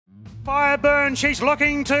Fireburn, she's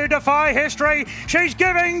looking to defy history. She's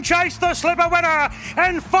giving chase the slipper winner,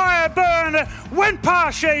 and Fireburn went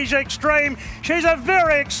past She's Extreme. She's a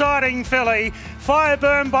very exciting filly.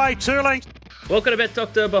 Fireburn by 2 lengths. Welcome to Bet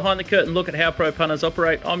Doctor, behind the curtain look at how pro punters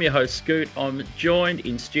operate. I'm your host Scoot. I'm joined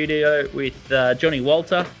in studio with Johnny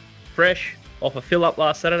Walter, fresh off a fill up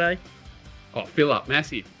last Saturday. Oh, fill up,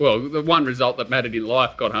 massive. Well, the one result that mattered in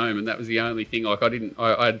life got home, and that was the only thing.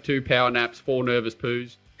 I had 2 power naps, 4 nervous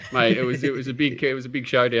poos. Mate, it was a big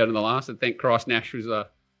showdown in the last. And thank Christ Nash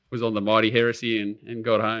was on the mighty heresy and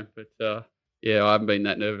got home. But yeah, I haven't been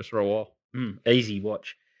that nervous for a while. Easy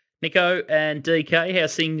watch. Nico and DK,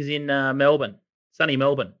 how's things in Melbourne? Sunny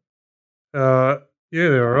Melbourne. Yeah,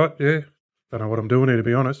 they're all right. Yeah, don't know what I'm doing here, to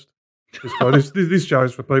be honest. This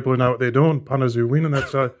show's for people who know what they're doing, punters who win, and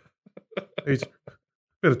that's so. He's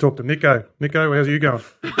better talk to Nico. Nico, how's you going?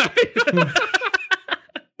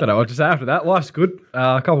 Don't know what to say after that. Life's good.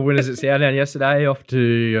 A couple of winners at Sandown yesterday, off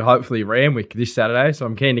to hopefully Randwick this Saturday. So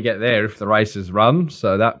I'm keen to get there if the races run.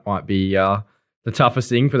 So that might be the toughest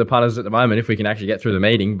thing for the punters at the moment, if we can actually get through the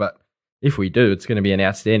meeting. But if we do, it's going to be an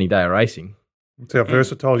outstanding day of racing. That's how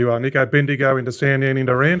versatile you are, Nico. Bendigo into Sandown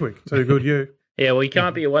into Randwick. Too good, you. Yeah, well, you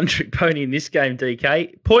can't be a one-trick pony in this game,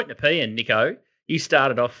 DK. Point and a P, and Nico, you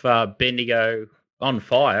started off Bendigo on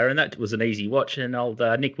fire, and that was an easy watch. And old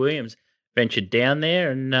Nick Williams ventured down there,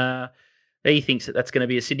 and he thinks that's going to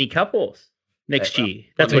be a Sydney Cup horse next year.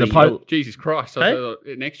 That's what Jesus Christ. Hey?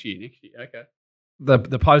 Next year. Okay.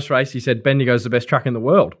 The post-race, he said Bendigo's the best track in the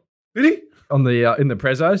world. Did he? On the in the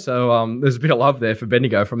Prezzo, so there's a bit of love there for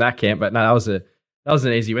Bendigo from that camp, but no, that was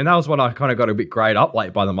an easy win. That was one I kind of got a bit greyed up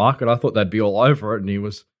late by the market. I thought they'd be all over it, and he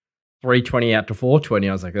was 320 out to 420.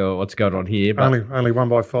 I was like, oh, what's going on here? But only won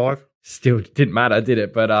by 5. Still didn't matter, did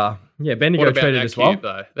it? But yeah, Bendigo treated us well.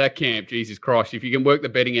 Though? That camp, Jesus Christ! If you can work the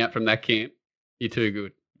betting out from that camp, you're too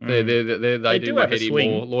good. They do my head in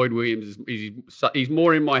more. Lloyd Williams he's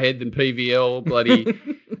more in my head than PVL, bloody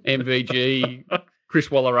MVG, Chris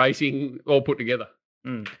Waller Racing, all put together.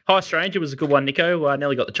 High Stranger was a good one, Nico. I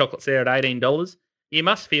nearly got the chocolates there at $18. You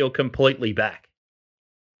must feel completely back.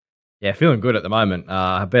 Yeah, feeling good at the moment.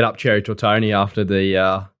 I bet up Cherry Tortoni after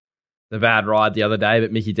the bad ride the other day,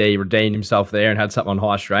 but Mickey D redeemed himself there and had something on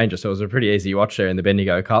High Stranger, so it was a pretty easy watch there in the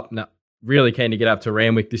Bendigo Cup. Now, really keen to get up to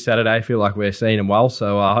Randwick this Saturday. Feel like we're seeing them well,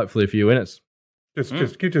 so hopefully a few winners.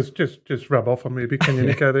 Just rub off on me a bit, can you,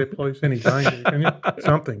 Nico? There, please. Any danger, can you?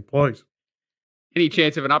 Something, please. Any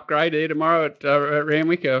chance of an upgrade there tomorrow at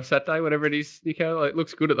Randwick or Saturday, whatever it is, Nico? It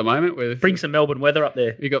looks good at the moment. Bring some Melbourne weather up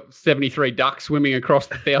there. You've got 73 ducks swimming across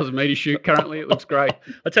the 1,000-metre chute currently. It looks great.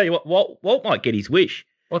 I tell you what, Walt might get his wish.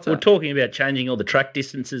 What's that? We're talking about changing all the track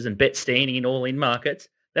distances and bet standing in all-in markets.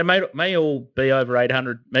 They may all be over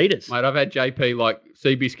 800 metres. Mate, I've had JP like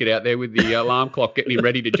Seabiscuit out there with the alarm clock getting him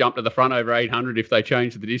ready to jump to the front over 800 if they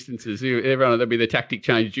change the distances. Everyone, there'll be the tactic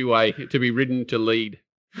change due to be ridden to lead.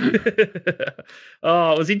 It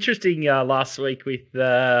was interesting last week with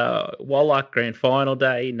Wallach Grand Final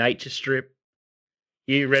Day, Nature Strip.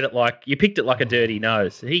 You picked it like a dirty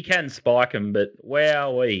nose. He can spike him, but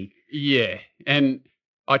wowee. Yeah, and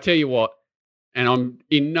I tell you what, and I'm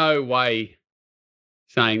in no way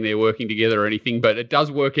saying they're working together or anything, but it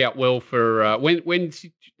does work out well for when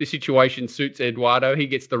the situation suits Eduardo, he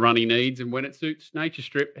gets the run he needs, and when it suits Nature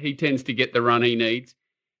Strip, he tends to get the run he needs.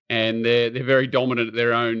 And they're very dominant at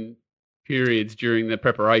their own periods during the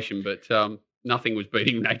preparation, but nothing was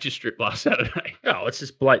beating Nature Strip last Saturday. Oh, it's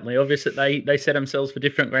just blatantly obvious that they set themselves for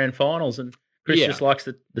different grand finals, and Chris just likes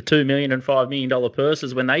the $2 million and $5 million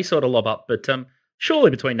purses when they sort of lob up. But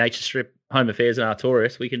surely between Nature Strip, Home Affairs, and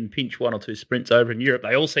Artorias, we can pinch 1 or 2 sprints over in Europe.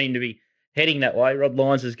 They all seem to be heading that way. Rod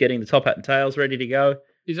Lyons is getting the top hat and tails ready to go.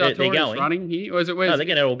 Is Artorias running here, or is it? No, they're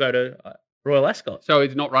going to all go to Royal Ascot. So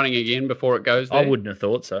it's not running again before it goes there? I wouldn't have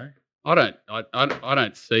thought so. I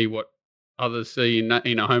don't see what others see in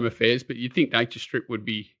a Home Affairs, but you'd think Nature Strip would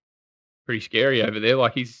be pretty scary over there.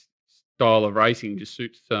 Like his style of racing just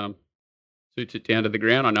suits it down to the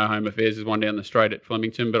ground. I know Home Affairs is one down the straight at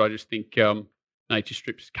Flemington, but I just think Nature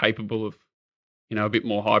Strip's capable of a bit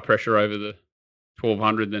more high pressure over the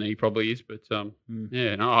 1200 than he probably is. But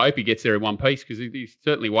I hope he gets there in one piece because he's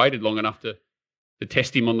certainly waited long enough to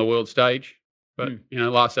test him on the world stage. But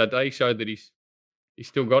last Saturday he showed that he's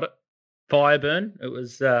still got it. Fireburn, it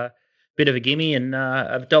was a bit of a gimme, and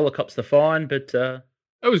a dollar cops the fine, but it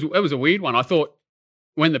was a weird one. I thought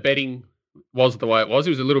when the betting was the way it was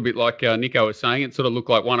a little bit like Nico was saying. It sort of looked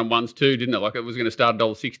like 1 and 1's 2, didn't it? Like it was going to start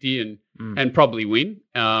 $1.60 and probably win.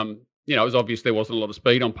 It was obvious there wasn't a lot of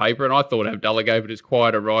speed on paper, and I thought Abdullah gave it as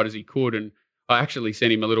quiet a ride as he could, and I actually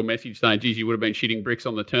sent him a little message saying, geez, you would have been shitting bricks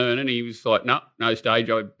on the turn. And he was like, no stage.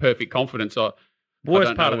 I had perfect confidence.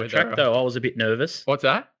 Worst part of the track, though, I was a bit nervous. What's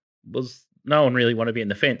that? Was no one really wanted to be in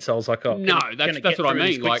the fence. I was like, oh, no, that's what I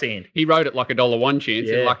mean. Like, he rode it like $1 chance,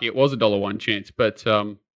 and lucky it was $1 chance. But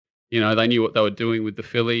they knew what they were doing with the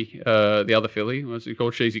filly, the other filly. What's it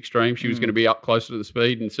called? She's Extreme. She was going to be up closer to the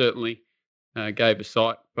speed, and certainly gave a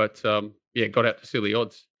sight. But got out to silly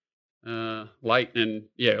odds late, and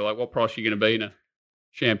like what price are you going to be in a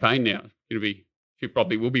Champagne now? She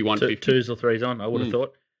probably will be 150. 2s or 3s on. I would have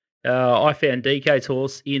thought. I found DK's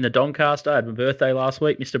horse in the Doncaster. I had my birthday last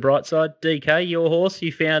week, Mr. Brightside. DK, your horse,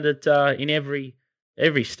 you found it in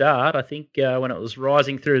every start, I think, when it was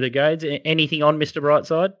rising through the gates. Anything on Mr.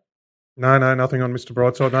 Brightside? No, nothing on Mr.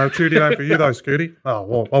 Brightside. No, Judy, ain't for you though, Scooty. Oh,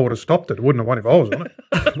 well, I would have stopped it. Wouldn't have won if I was on it.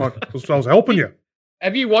 I was helping you.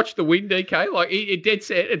 Have you watched the win, DK? Like, it dead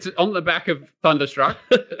set. It's on the back of Thunderstruck.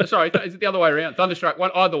 Sorry, is it the other way around? Thunderstruck,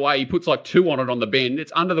 either way, he puts like 2 on it on the bend.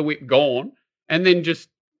 It's under the whip, gone. And then just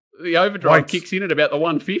the overdrive kicks in at about the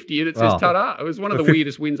 150 and it says ta-da. It was one of the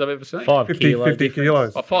weirdest wins I've ever seen. 50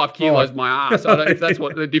 kilos. 5 kilos, my ass. I don't know if that's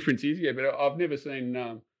what the difference is yet, but I've never seen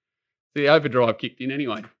the overdrive kicked in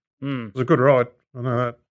anyway. It was a good ride. I know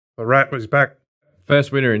that. The Rat was back.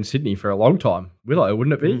 First winner in Sydney for a long time. Willow,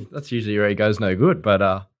 wouldn't it be? That's usually where he goes no good, but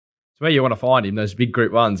it's where you want to find him, those big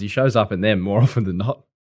Group 1s. He shows up in them more often than not.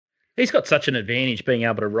 He's got such an advantage being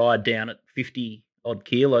able to ride down at 50-odd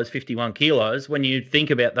kilos, 51 kilos, when you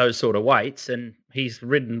think about those sort of weights, and he's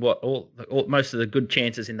ridden most of the good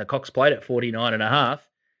chances in the Cox Plate at 49.5.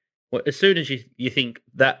 Well, as soon as you think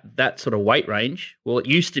that sort of weight range, well, it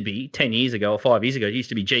used to be 10 years ago or 5 years ago, it used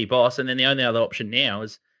to be G-Boss, and then the only other option now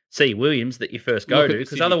is C. Williams that you first go to,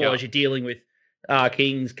 because otherwise you're dealing with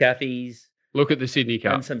Kings, Cathys. Look at the Sydney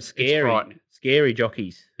Cup. And some scary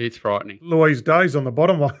jockeys. It's frightening. Louise Day's on the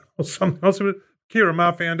bottom line or something else. Kira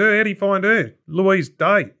Ma found her. How do you find her? Louise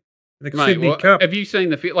Day. In the Sydney Cup. Have you seen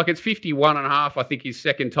like it's 51.5, I think, his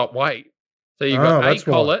second top weight. So you've got A.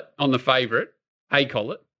 Collett on the favourite. A.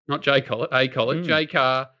 Collett, not J. Collett. A. Collett. J.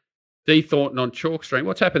 Carr, D. Thornton on Chalkstream.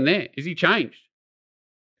 What's happened there? Is he changed?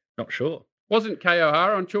 Not sure. Wasn't K.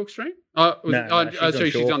 O'Hara on Chalkstream?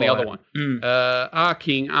 She's on the other one. R.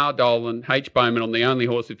 King, R. Dolan, H. Bowman on the only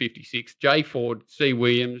horse at 56, J. Ford, C.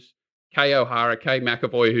 Williams, K. O'Hara, K.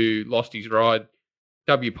 McAvoy, who lost his ride,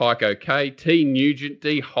 W. Pike OK, T. Nugent,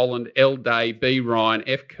 D. Holland, L. Day, B. Ryan,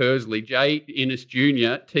 F. Kersley, J. Innes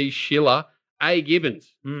Jr., T. Schiller, A.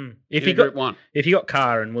 Gibbons. If you got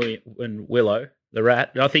Carr and Willow, the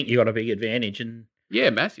Rat, I think you got a big advantage. And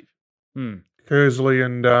massive. Kersley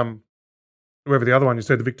and whoever the other one you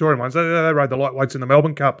said, the Victorian ones, they rode the lightweights in the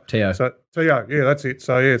Melbourne Cup. Teo, that's it.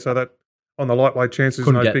 So that on the lightweight chances,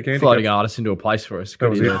 couldn't no get big floating artists into a place for us. That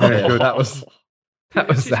was it. Yeah, good. That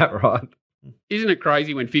was that right. Isn't it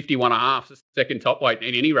crazy when 51.5 is the second top weight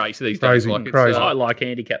in any race these days? Crazy. I like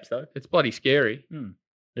handicaps though. It's bloody scary.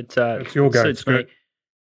 It's your game.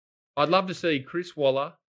 I'd love to see Chris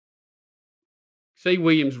Waller, C.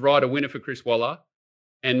 Williams ride a winner for Chris Waller,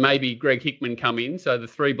 and maybe Greg Hickman come in. So the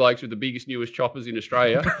 3 blokes with the biggest, newest choppers in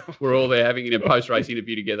Australia were all there having a post-race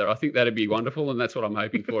interview together. I think that'd be wonderful, and that's what I'm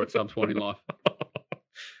hoping for at some point in life.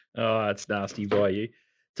 Oh, that's nasty by you.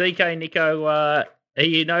 TK, Nico, are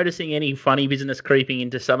you noticing any funny business creeping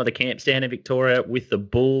into some of the camps down in Victoria with the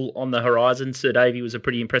bull on the horizon? Sir Davey was a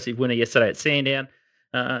pretty impressive winner yesterday at Sandown.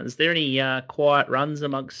 Is there any quiet runs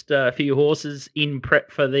amongst a few horses in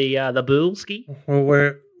prep for the bull ski?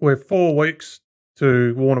 Well, we're 4 weeks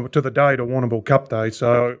to the day to Warrnambool Cup Day,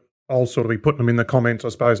 so I'll sort of be putting them in the comments, I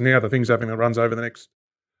suppose, now the things having the runs over the next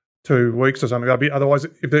 2 weeks or something. Otherwise,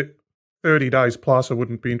 if they're 30 days plus, I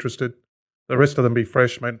wouldn't be interested. The rest of them be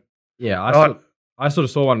fresh, man. Yeah, I sort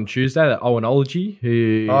of saw one on Tuesday, that Owenology,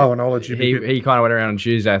 who he kind of went around on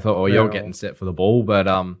Tuesday. I thought, you're getting set for the ball, but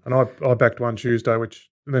and I backed one Tuesday,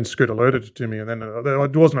 which then Scoot alerted it to me, and then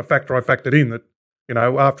it wasn't a factor I factored in that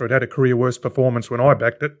after it had a career worst performance when I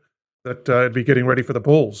backed it, that it'd be getting ready for the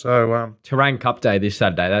bull. So Terrain Cup Day this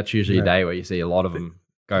Saturday, that's usually a day where you see a lot of them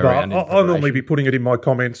go around. I'll normally be putting it in my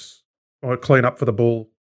comments or clean up for the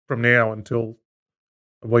bull from now until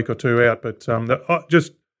a week or two out. But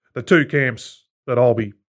just the 2 camps that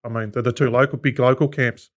they're the 2 big local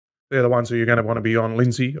camps. They're the ones who you're going to want to be on.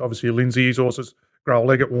 Lindsay, obviously Lindsay's horses, Growl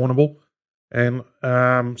Leg at Warrnambool, and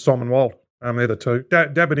Simon Wild. They're the 2.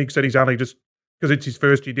 Dabenig said he's only just, because it's his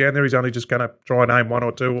first year down there, he's only just going to try and name 1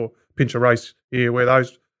 or 2 or pinch a race here, where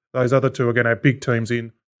those other 2 are going to have big teams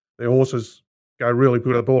in. Their horses go really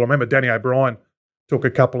good at the ball. I remember Danny O'Brien took a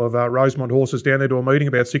couple of Rosemont horses down there to a meeting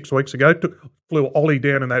about 6 weeks ago, flew Ollie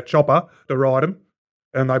down in that chopper to ride him,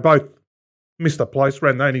 and they both missed the place,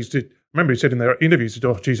 ran there, and remember he said in their interviews,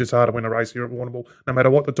 oh, geez, it's hard to win a race here at Warrnambool, no matter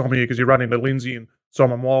what the time of year, because you run into Lindsay and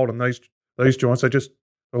Simon Wild and these joints. The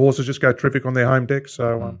horses just go terrific on their home deck.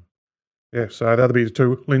 So, so that'll be the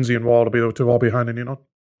two. Lindsay and Wild will be the two I'll be honing in on.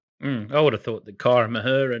 I would have thought that Kyra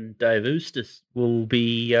Maher and Dave Eustace will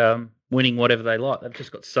be winning whatever they like. They've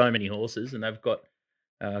just got so many horses, and they've got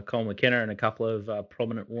Colin McKenna and a couple of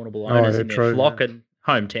prominent Warrnambool owners in their flock, and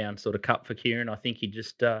hometown sort of cup for Kieran. I think he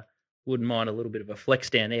just wouldn't mind a little bit of a flex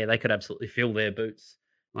down there. They could absolutely fill their boots.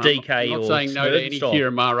 Well, DK I'm not or saying no to any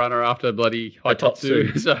Kieran Ma runner after bloody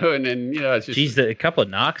Haitotsu. So, and then, it's just... Geez, a couple of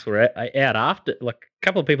narcs were out after, like a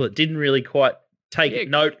couple of people that didn't really quite take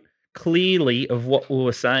note clearly of what we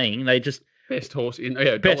were saying. They just... Best horse in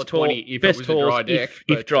 $1.20 if it was a dry deck.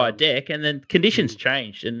 If dry deck, and then conditions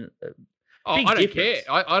changed. And I don't care.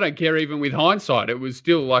 I don't care even with hindsight. It was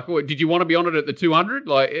still like, did you want to be on it at the 200?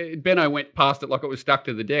 Like, Benno went past it like it was stuck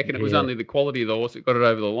to the deck, and it was only the quality of the horse that got it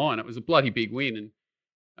over the line. It was a bloody big win,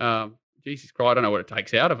 and Jesus Christ, I don't know what it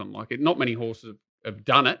takes out of them. Like, not many horses have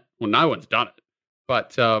done it. Well, no one's done it.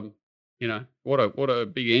 But what a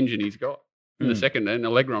big engine he's got in the second, and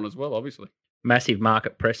Allegron as well, obviously. Massive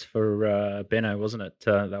market press for Benno, wasn't it?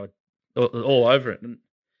 They were all over it. And it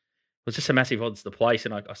was just a massive odds to place,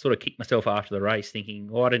 and I sort of kicked myself after the race thinking,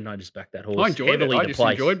 why didn't I just back that horse? I enjoyed it. I just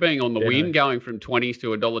enjoyed being on the win, going from 20s to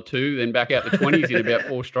 $1.02, then back out to 20s in about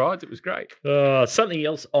 4 strides. It was great. Something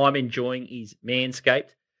else I'm enjoying is Manscaped.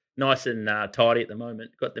 Nice and tidy at the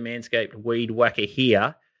moment. Got the Manscaped Weed Whacker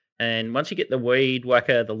here. And once you get the Weed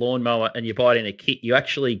Whacker, the lawnmower, and you buy it in a kit, you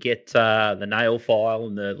actually get the nail file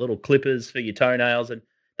and the little clippers for your toenails, and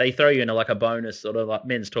they throw you into like a bonus sort of like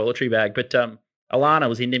men's toiletry bag. But Alana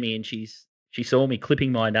was into me, and she saw me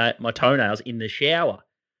clipping my toenails in the shower.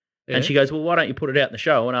 Yeah. And she goes, well, why don't you put it out in the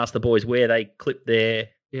show and ask the boys where they clip their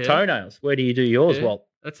toenails? Where do you do yours, Walt?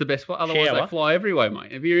 That's the best one. Otherwise, they fly everywhere,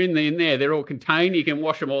 mate. If you're in there, they're all contained. You can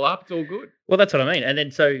wash them all up. It's all good. Well, that's what I mean. And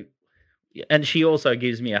then and she also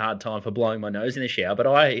gives me a hard time for blowing my nose in the shower, but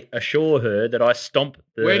I assure her that I stomp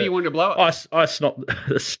Where do you want to blow it? I snot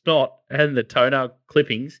the snot and the toenail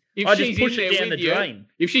clippings. I just push it down the drain.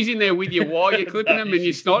 If she's in there with you while you're clipping them and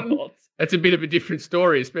you're snotting, that's a bit of a different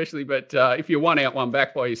story, especially. But if you're one out, one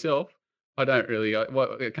back by yourself, I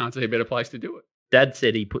can't see a better place to do it. Dad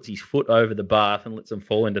said he puts his foot over the bath and lets them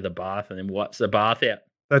fall into the bath and then wipes the bath out.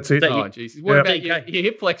 That's it. Oh, Jesus. What about your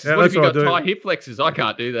hip flexors? What if you got tight hip flexors? I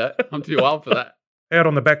can't do that. I'm too old for that. Out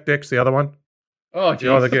on the back deck's the other one. Oh, geez.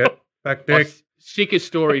 You either get back deck. Sickest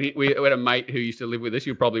story. We had a mate who used to live with us.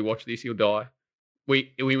 You'll probably watch this. He'll die.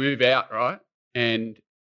 We move out, right? And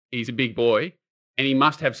he's a big boy. And he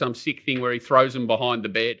must have some sick thing where he throws them behind the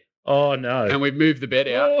bed. Oh, no. And we've moved the bed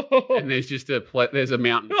out. And there's just there's a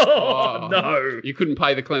mountain. Oh, no. You couldn't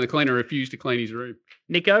pay the cleaner. The cleaner refused to clean his room.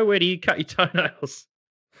 Nico, where do you cut your toenails?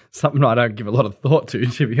 Something I don't give a lot of thought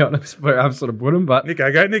to be honest, where I've sort of put them. But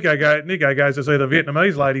Nico goes to see the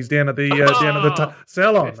Vietnamese ladies down at the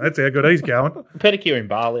salon. That's how good he's going. Pedicure in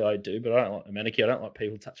Bali I do, but I don't like the manicure. I don't like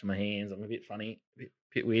people touching my hands. I'm a bit funny, a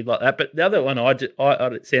bit weird like that. But the other one,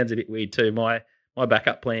 it sounds a bit weird too. My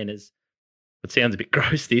backup plan is, it sounds a bit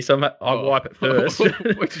gross this. I wipe it first.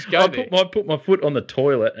 I put my foot on the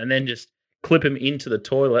toilet and then just clip them into the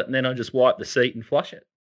toilet, and then I just wipe the seat and flush it.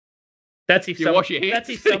 That's if someone's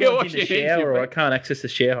in the shower or I can't access the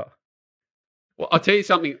shower. Well, I'll tell you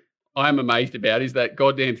something I am amazed about is that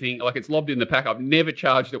goddamn thing. Like, it's lobbed in the pack. I've never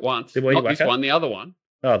charged it once. Not this one, the other one.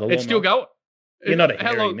 Oh, it's still going. You're not a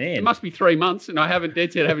hairy man. It must be 3 months, and I haven't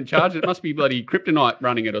charged it. It must be bloody kryptonite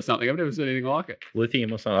running it or something. I've never seen anything like it.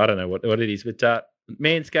 Lithium or something. I don't know what it is. But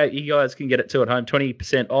Manscaped, you guys can get it too at home,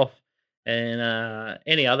 20% off. And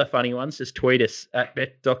any other funny ones, just tweet us at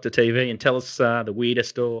BetDoctorTV and tell us the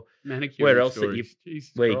weirdest or where else that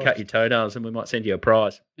you cut your toenails, and we might send you a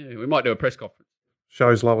prize. Yeah, we might do a press conference.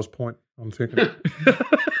 Show's lowest point, I'm thinking.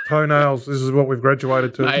 Toenails, this is what we've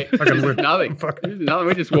graduated to. Mate, this is nothing.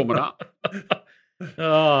 We're just warming up.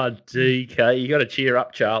 Oh, DK, you got to cheer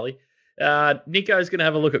up, Charlie. Nico's going to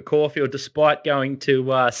have a look at Caulfield despite going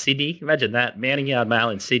to Sydney. Imagine that, Mounting Yard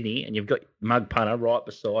Mail in Sydney, and you've got Mug Punter right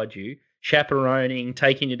beside you, chaperoning,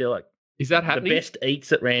 taking you to is that happening? The best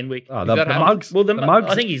eats at Randwick. Oh, the Mugs. Well, the Mugs.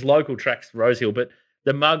 I think his local track's Rosehill, but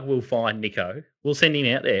the Mug will find Nico. We'll send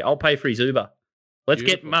him out there. I'll pay for his Uber. Let's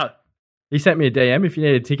get Mug. He sent me a DM. If you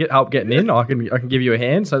need a ticket, help getting in, I can give you a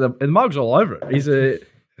hand. So the Mug's all over it.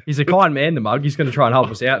 He's a kind man, the Mug. He's going to try and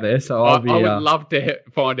help us out there. So I would love to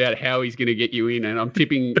find out how he's going to get you in, and I'm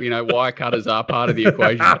tipping, wire cutters are part of the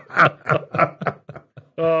equation.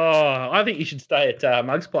 I think you should stay at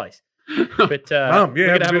Mug's place. But Mum,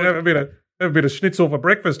 have a bit of schnitzel for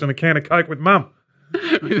breakfast and a can of Coke with Mum.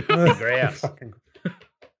 Grouse.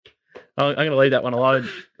 I'm going to leave that one alone.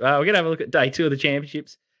 We're going to have a look at day 2 of the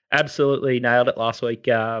championships. Absolutely nailed it last week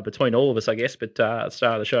between all of us, I guess. But the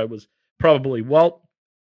star of the show was probably Walt.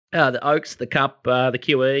 The Oaks, the Cup, the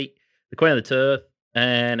QE, the Queen of the Turf.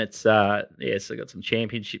 And it's, so got some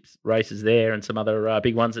championships races there and some other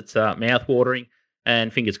big ones. It's mouth-watering.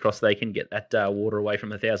 And fingers crossed they can get that water away from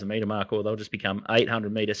the 1,000-metre mark, or they'll just become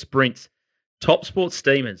 800-metre sprints. Top Sport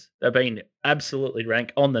Steamers, they've been absolutely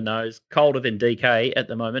ranked on the nose, colder than DK at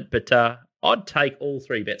the moment. But I'd take all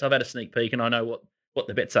 3 bets. I've had a sneak peek and I know what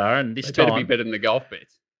the bets are. And this They time, better be better than the golf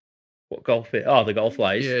bets. what golf bet? Oh, the golf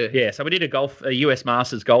lays. Yeah. So we did a US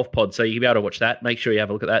Masters golf pod, so you'll be able to watch that. Make sure you have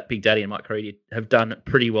a look at that. Big Daddy and Mike Creedy have done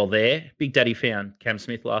pretty well there. Big Daddy found Cam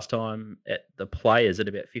Smith last time at the Players at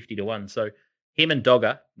about 50-1. So him and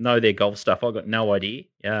Dogger know their golf stuff. I got no idea,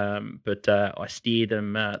 but I steered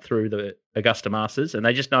them through the Augusta Masters, and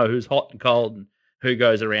they just know who's hot and cold and who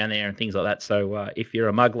goes around there and things like that. So if you're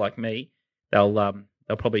a mug like me, they'll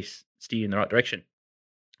probably steer you in the right direction.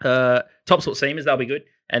 Top Sport Seamers, they'll be good.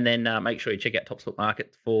 And then make sure you check out Top Sport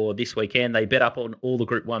Market for this weekend. They bet up on all the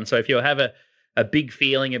Group 1. So if you have a big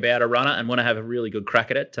feeling about a runner and want to have a really good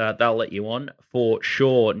crack at it, they'll let you on for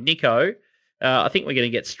sure. Nico, I think we're going to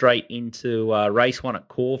get straight into race 1 at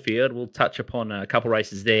Caulfield. We'll touch upon a couple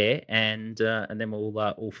races there, and then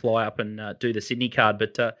we'll fly up and do the Sydney card.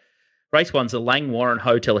 But race 1's the Langwarrin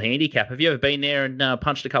Hotel Handicap. Have you ever been there and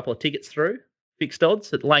punched a couple of tickets through fixed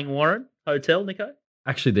odds at Langwarrin Hotel, Nico?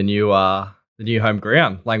 Actually, the new home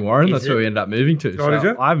ground, Langwarrin. That's where we ended up moving to. Oh, did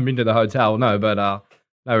you? I haven't been to the hotel, no, but know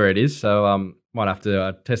where it is. So might have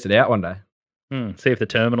to test it out one day. See if the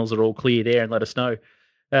terminals are all clear there and let us know.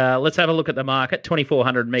 Let's have a look at the market.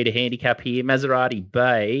 2,400-metre handicap here. Maserati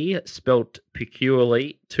Bay, spelt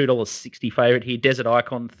peculiarly, $2.60 favourite here. Desert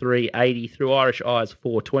Icon, $3.80. Through Irish Eyes,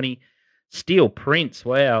 $4.20. Steel Prince,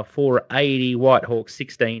 wow, $4.80. White Hawk,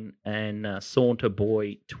 $16. And Saunter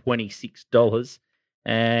Boy, $26.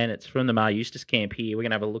 And it's from the Mar Eustace camp here. We're going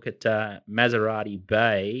to have a look at Maserati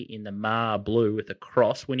Bay in the Mar Blue with a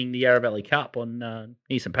cross, winning the Yarra Valley Cup on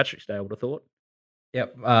near St Patrick's Day, I would have thought.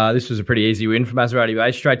 Yep, this was a pretty easy win for Maserati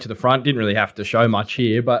Bay. Straight to the front. Didn't really have to show much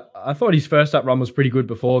here, but I thought his first up run was pretty good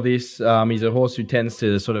before this. He's a horse who tends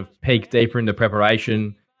to sort of peak deeper into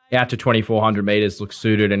preparation. Out to 2,400 metres looks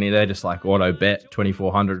suited, and they're just like auto bet,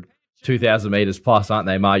 2,400, 2,000 metres plus, aren't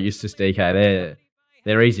they? Mar Eustace, DK,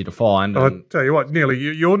 they're easy to find. I'll tell you what,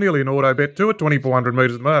 you're nearly an auto bet too at 2,400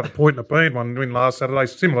 metres. They have a point and a bean. One win last Saturday,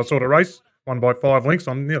 similar sort of race, won by 5 lengths.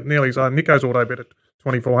 I'm nearly Nico's auto bet at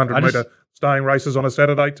 2,400 metre staying races on a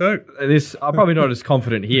Saturday too. I'm probably not as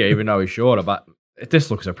confident here, even though he's shorter, but this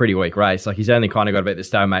looks a pretty weak race. Like, he's only kind of got to beat the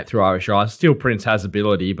stalemate through Irish Eyes. Steel Prince has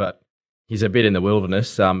ability, but he's a bit in the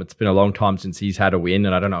wilderness. It's been a long time since he's had a win,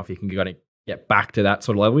 and I don't know if he can get back to that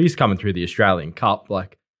sort of level. He's coming through the Australian Cup,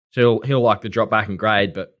 so he'll like to drop back in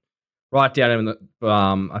grade, but right down in the,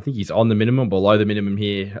 I think he's on the minimum, below the minimum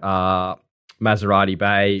here. Maserati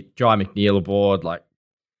Bay, Jai McNeil aboard,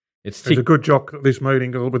 He's a good jock at this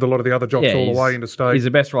meeting with a lot of the other jocks all the way into stage. He's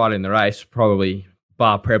the best rider in the race, probably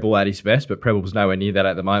bar Preble at his best, but Preble's nowhere near that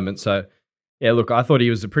at the moment. So, yeah, look, I thought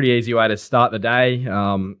he was a pretty easy way to start the day.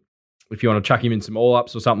 If you want to chuck him in some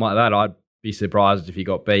all-ups or something like that, I'd be surprised if he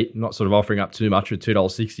got beat. I'm not sort of offering up too much at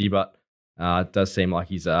 $2.60, but it does seem like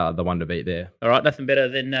he's the one to beat there. All right, nothing better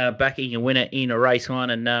than backing a winner in a race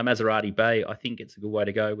 1, and Maserati Bay, I think it's a good way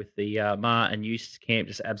to go with the Mar and Eustace camp,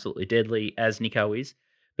 just absolutely deadly, as Nico is.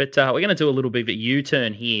 But we're going to do a little bit of a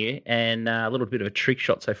U-turn here and a little bit of a trick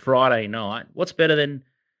shot. So Friday night, what's better than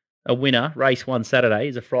a winner, race 1 Saturday,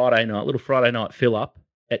 is a Friday night, little Friday night fill-up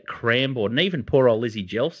at Cranbourne. And even poor old Lizzie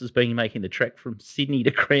Jelfs has been making the trek from Sydney to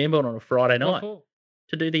Cranbourne on a Friday night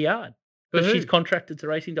to do the yard. Because she's contracted to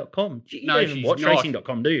racing.com. You don't even watch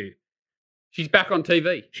racing.com, do you? She's back on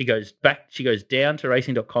TV. She goes down to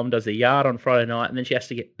racing.com, does the yard on Friday night, and then she has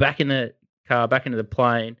to get back in the car, back into the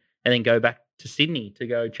plane, and then go back to Sydney to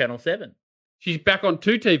go Channel 7. She's back on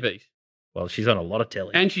 2 TVs. Well, she's on a lot of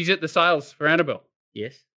telly. And she's at the sales for Annabelle.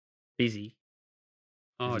 Yes. Busy.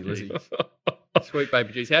 Oh, geez. Sweet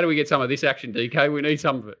baby juice. How do we get some of this action, DK? We need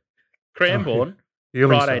some of it. Cranbourne,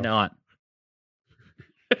 Friday night.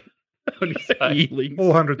 What do you say?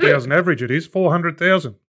 400,000 average it is.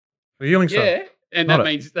 400,000. The Yearling sale. Yeah, and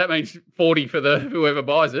that means 40 for whoever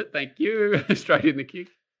buys it. Thank you. Straight in the kick.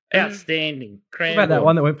 Outstanding. What about that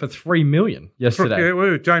one that went for $3 million yesterday?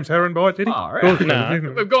 Yeah, James Herron buy it, did he? Oh, right.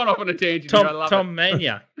 No. We've gone off on a tangent. Tom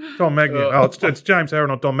Magna. Tom Magna. It's James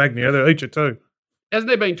Herron or Tom Magna. They're each at 2. Hasn't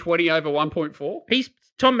there been 20 over 1.4? He's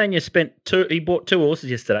Tom Mannion spent he bought 2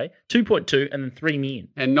 horses yesterday, 2.2 and then 3 million.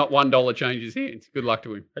 And not $1 changes hands. Good luck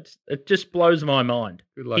to him. It just blows my mind.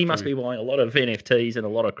 Good luck He to must him. be buying a lot of NFTs and a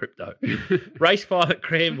lot of crypto. Race 5 at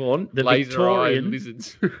Cranbourne, the Laser-eyed Victorian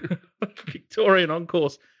lizards. Victorian on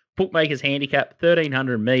course bookmakers handicap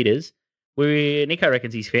 1,300 metres. Nico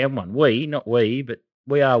reckons he's found one. Not we, but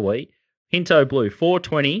we are we. Hinto Blue,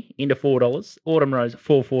 $4.20 into $4. Autumn Rose,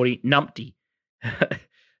 $4.40. Numpty. That's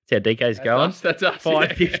how DK's going. That's us.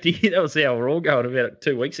 $5.50. That was how we're all going about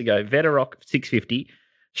 2 weeks ago. Veterock, $6.50.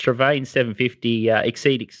 Stravain, $7.50.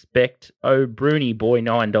 Exceed Expect. Bruni Boy,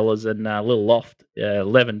 $9. And Little Loft,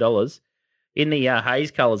 $11. In the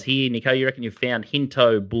haze colours here, Nico, you reckon you found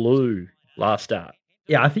Hinto Blue last start?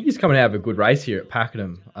 Yeah, I think he's coming out of a good race here at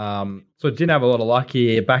Pakenham. So didn't have a lot of luck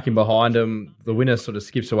here. Backing behind him, the winner sort of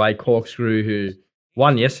skips away. Corkscrew, who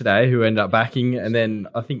won yesterday, who ended up backing. And then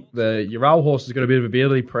I think the Ural horse has got a bit of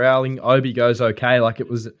ability. Prowling. Obi goes okay. Like it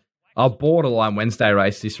was a borderline Wednesday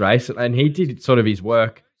race, this race. And he did sort of his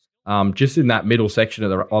work just in that middle section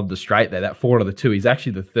of the straight there, that 4 out of the 2. He's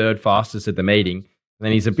actually the 3rd fastest at the meeting. And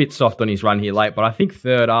then he's a bit soft on his run here late. But I think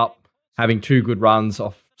 3rd up, having 2 good runs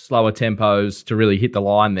off slower tempos to really hit the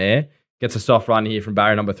line there. Gets a soft run here from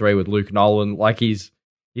barrier number 3 with Luke Nolan. Like he's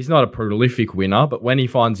not a prolific winner, but when he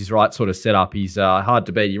finds his right sort of setup, he's hard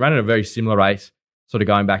to beat. He ran in a very similar race, sort of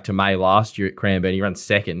going back to May last year at Cranbourne. He ran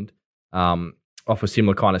 2nd off a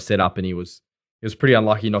similar kind of setup, and he was pretty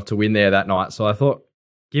unlucky not to win there that night. So I thought,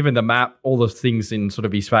 given the map, all the things in sort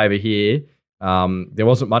of his favour here, there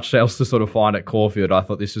wasn't much else to sort of find at Caulfield. I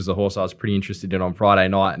thought this was a horse I was pretty interested in on Friday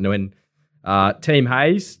night. And when Team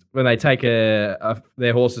Hayes, when they take their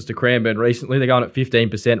horses to Cranbourne recently, they're going at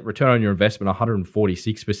 15%, return on your investment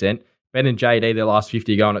 146%. Ben and JD, their last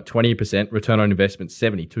 50 are going at 20%, return on investment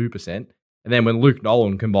 72%. And then when Luke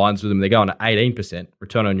Nolan combines with them, they're going at 18%,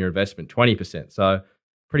 return on your investment 20%. So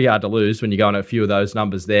pretty hard to lose when you're going at a few of those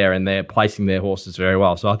numbers there, and they're placing their horses very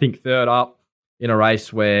well. So I think 3rd up in a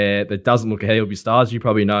race where that doesn't look ahead of your stars. You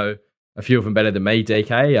probably know a few of them better than me,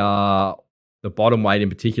 DK. The bottom weight in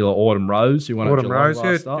particular, Autumn Rose, who won at Geelong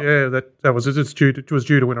last start. Yeah, that was it. It was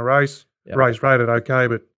due to win a race. Yep. Race rated okay,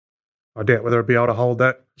 but I doubt whether it'd be able to hold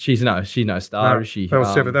that. She's no star, is she? That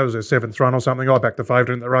was that was her 7th run or something. I backed the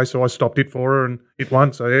favourite in the race, so I stopped it for her, and it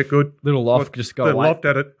won. So yeah, good. Little Loft just got away. Loft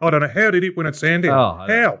at it. I don't know how did it win at Sandown.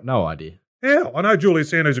 How? No idea. How? I know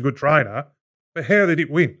Julius Sando's a good trainer, but how did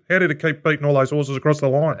it win? How did it keep beating all those horses across the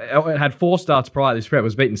line? It had 4 starts prior. This prep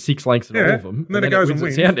was beaten 6 lengths in all of them, and then it goes and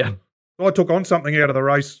wins. Sandown. I took on something out of the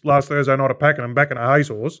race last Thursday night at Pakenham, backing a Hayes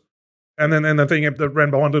horse, and then the thing that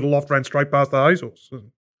ran behind Little Loft ran straight past the Hayes horse.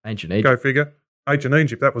 Ancient Egypt. Go figure. Ancient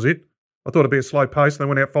Egypt, that was it. I thought it'd be a slow pace, and they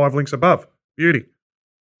went out 5 lengths above. Beauty.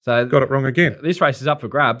 So got it wrong again. This race is up for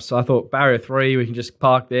grabs. So I thought barrier 3, we can just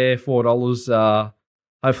park there, $4.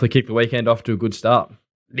 Hopefully keep the weekend off to a good start.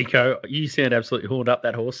 Nico, you sound absolutely horned up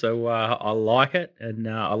that horse, so I like it, and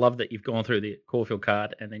I love that you've gone through the Caulfield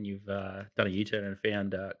card and then you've done a U-turn and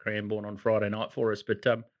found Cranbourne on Friday night for us. But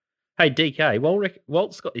hey, DK,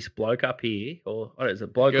 Walt's got this bloke up here, or is it a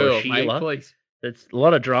bloke or a Sheila? Mate, please. It's a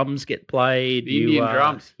lot of drums get played. The Indian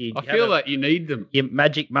drums. I feel that you need them. Your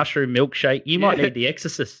magic mushroom milkshake. You might need the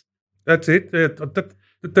Exorcist. That's it.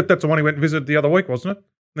 That's the one he went and visited the other week, wasn't it?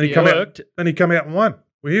 Then he come out and won.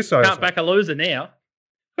 Well, you say can't back a loser now.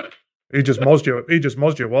 He just mozzed you,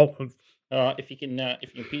 Walt. If you can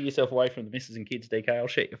peel yourself away from the missus and kids, DK, I'll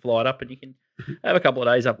set your flight up, and you can have a couple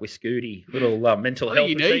of days up with Scooty. Little mental health.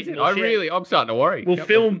 You need it. I'm starting to worry.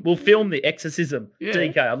 We'll film the exorcism. Yeah.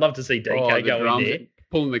 DK, I'd love to see DK go in there,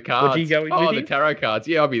 pulling the cards. Would you go in with the tarot cards.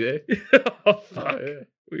 Yeah, I'll be there. Oh, fuck. Yeah.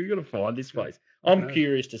 We've got to find this place. I'm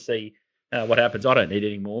curious to see what happens. I don't need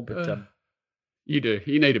any more, but you do.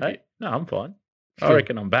 You need a bit. No, I'm fine. I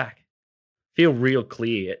reckon I'm back. Feel real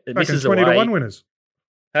clear. Back in 20-1 winners.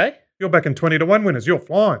 Hey? You're back in 20-1 winners. You're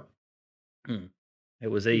flying. It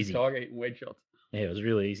was easy. Tiger eating wedge shots. Yeah, it was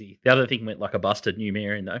really easy. The other thing went like a busted New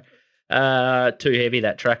Marion, though. Too heavy,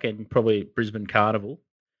 that track, and probably Brisbane Carnival.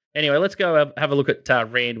 Anyway, let's go have a look at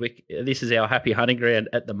Randwick. This is our happy hunting ground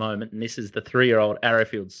at the moment, and this is the 3-year-old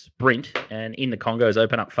Arrowfield Sprint. And in the Congos,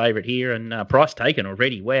 open up favourite here, and price taken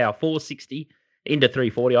already. Wow, $4.60 into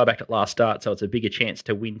 $3.40. I backed it last start, so it's a bigger chance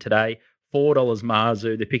to win today. $4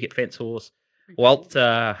 Marzu, the picket fence horse. Walt's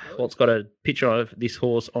got a picture of this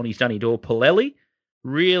horse on his dunny door. Palelli,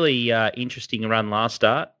 really interesting run last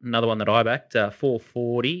start. Another one that I backed,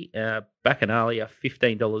 $4.40. Bacchanalia,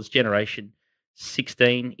 $15. Generation,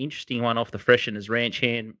 $16. Interesting one off the Fresheners Ranch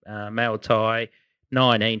Hand. Male Tie,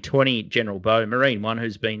 $19. $20. General Bow. Marine one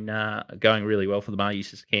who's been going really well for the Mar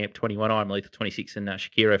Eustace camp. $21. I'm Lethal, $26. And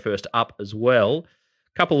Shakiro first up as well.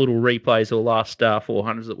 couple little replays of the last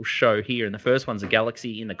 400s that will show here. And the first one's a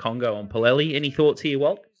Galaxy in the Congo on Palelli. Any thoughts here,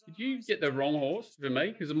 Walt? Did you get the wrong horse for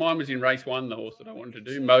me? Because mine was in race 1, the horse that I wanted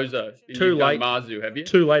to do, Mozo. Too late. Marzu, have you?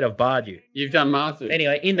 Too late, I've barred you. You've done Marzu.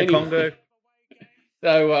 Anyway, in the Congo.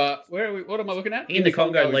 So where are we? What am I looking at? In the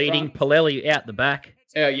Congo leading, Palelli out the back.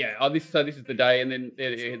 Yeah. This is the day, and then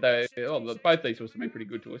both these horses have been pretty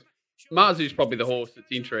good to us. Marzu's probably the horse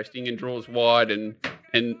that's interesting and draws wide and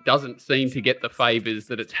doesn't seem to get the favours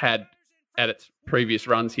that it's had at its previous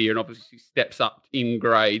runs here, and obviously steps up in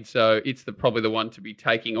grade. So it's probably the one to be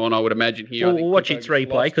taking on, I would imagine here. We'll watch its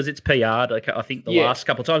replay because it's PR'd. I think the last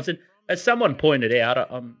couple of times, and as someone pointed out,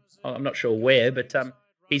 I'm not sure where, but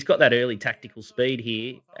he's got that early tactical speed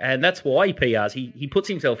here, and that's why he PRs. He puts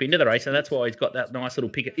himself into the race, and that's why he's got that nice little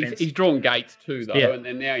picket fence. He's drawn gates too, though, Yeah.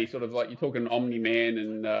 and now he's sort of like, you're talking Omni-Man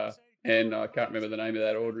and I can't remember the name of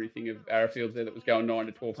that ordinary thing of Arrowfields there that was going 9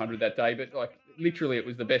 to 1200 that day, but like literally it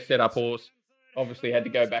was the best setup horse. Obviously had to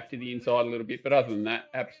go back to the inside a little bit, but other than that,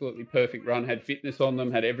 absolutely perfect run. Had fitness on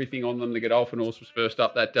them, had everything on them. The Godolphin horse was first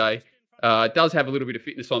up that day. It does have a little bit of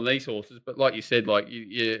fitness on these horses, but like you said, like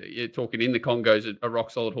you're talking in the Congo's a rock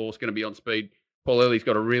solid horse, going to be on speed. Palelli's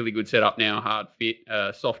got a really good setup now, hard fit,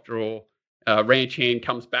 soft draw. Ranch Hand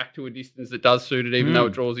comes back to a distance that does suit it, even though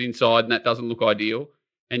it draws inside, and that doesn't look ideal.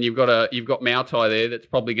 And you've got Mautai there that's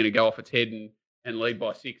probably going to go off its head and lead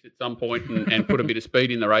by 6 at some point and put a bit of speed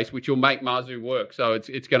in the race, which will make Marzu work. So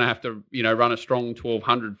it's going to have to run a strong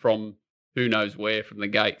 1200 from who knows where from the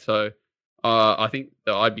gate. So I think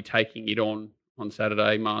that I'd be taking it on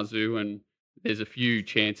Saturday, Marzu, and there's a few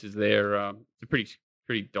chances there. It's a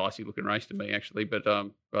pretty dicey looking race to me actually, but I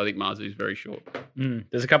think Marzu is very short.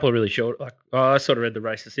 There's a couple of really short. I sort of read the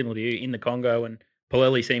races similar to you in the Congo, and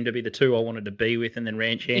Palelli seemed to be the two I wanted to be with, and then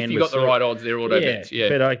Ranch Hand. If you got the right odds, they're auto bets. Yeah,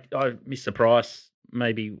 but I missed the price,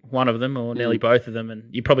 maybe one of them or nearly both of them, and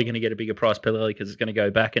you're probably going to get a bigger price Palelli because it's going to go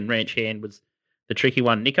back, and Ranch Hand was the tricky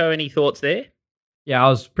one. Nico, any thoughts there? Yeah, I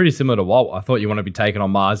was pretty similar to Walt. I thought you want to be taking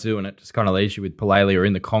on Marzu, and it just kind of leaves you with Palelli or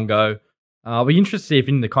in the Congo. I'll be interested to see if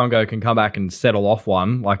in the Congo can come back and settle off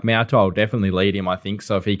one. Like Mautai will definitely lead him, I think.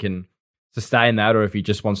 So if he can sustain that, or if he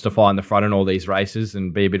just wants to find the front in all these races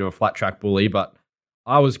and be a bit of a flat track bully, but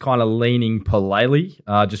I was kind of leaning Palelli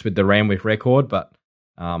just with the Randwick record, but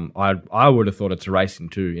I would have thought it's a racing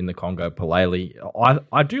too in the Congo. Palelli,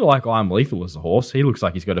 I do like I Am Lethal as a horse. He looks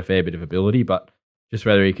like he's got a fair bit of ability, but just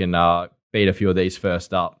whether he can beat a few of these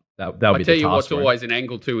first up, that'll be the task. I tell you what's always an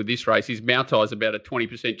angle too with this race is Mautai's about a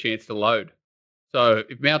 20% chance to load. So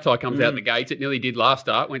if Mautai comes out the gates, it nearly did last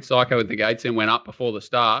start, went psycho at the gates and went up before the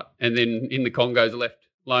start, and then in the Congo's left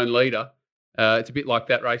lone leader. It's a bit like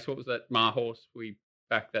that race. What was that Mar horse we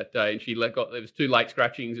back that day, and there was 2 late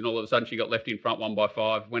scratchings, and all of a sudden she got left in front 1 by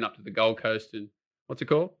 5, went up to the Gold Coast, and what's it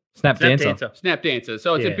called? Snap Dancer. Snap Dancer.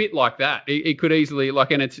 So it's a bit like that. It could easily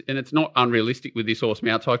and it's not unrealistic with this horse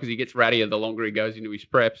Mautai because he gets rattier the longer he goes into his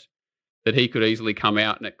preps, that he could easily come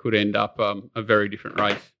out and it could end up a very different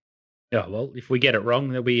race. Yeah, well, if we get it wrong,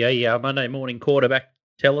 there'll be a Monday morning quarterback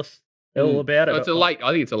tell us all about it. I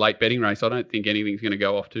think it's a late betting race. I don't think anything's going to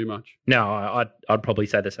go off too much. No, I'd probably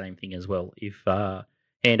say the same thing as well. If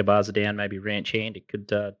handlebars are down, maybe Ranch Hand, it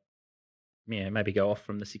could, maybe go off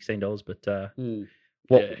from the $16.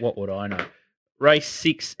 But what would I know? Race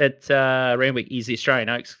 6 at Randwick is the Australian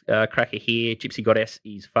Oaks cracker here. Gypsy Goddess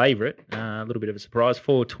is favourite. A little bit of a surprise.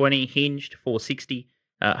 420, Hinged 460,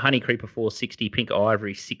 Honey Creeper 460, Pink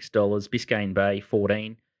Ivory $6, Biscayne Bay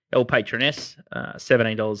 14, El Patroness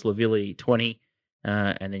 $17, Lavilli 20.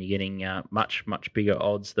 And then you're getting much bigger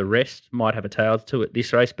odds. The rest might have a tail to it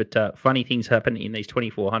this race, but funny things happen in these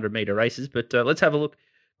 2,400 metre races. But let's have a look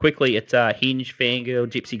quickly at Hinge, Fangirl,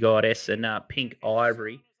 Gypsy Goddess, and Pink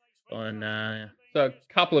Ivory. So a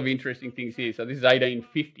couple of interesting things here. So this is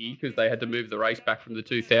 1850 because they had to move the race back from the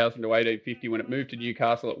 2000 to 1850 when it moved to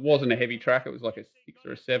Newcastle. It wasn't a heavy track. It was like a 6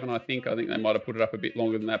 or a 7, I think. I think they might have put it up a bit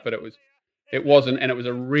longer than that, but it wasn't, and it was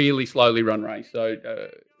a really slowly run race. So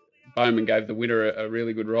Bowman gave the winner a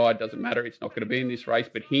really good ride. Doesn't matter. It's not going to be in this race,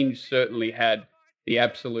 but Hinge certainly had the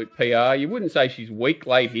absolute PR. You wouldn't say she's weak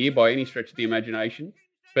late here by any stretch of the imagination,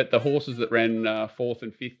 but the horses that ran 4th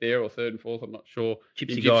and 5th there, or 3rd and 4th, I'm not sure,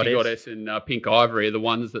 Gypsy Goddess and Pink Ivory are the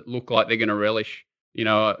ones that look like they're going to relish,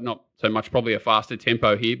 not so much probably a faster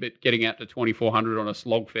tempo here, but getting out to 2,400 on a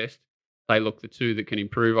slogfest, they look the two that can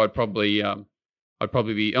improve. I'd probably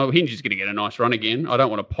be, Hinge is going to get a nice run again. I don't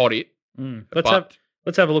want to pot it.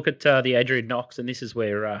 Let's have a look at the Adrian Knox, and this is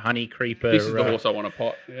where Honey Creeper. This is the horse I want to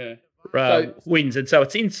pot. Yeah. Wins, and so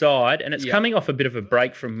it's inside, and it's coming off a bit of a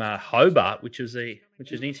break from Hobart, which is an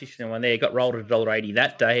interesting one. There, got rolled at $1.80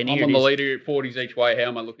 that day, and I'm on the leader at 40s each way. How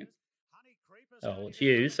am I looking? Oh, it's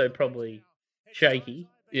you, so probably shaky.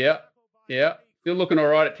 Yeah. Still looking all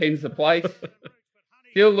right at 10's the place.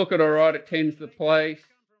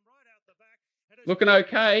 Looking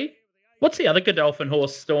okay. What's the other Godolphin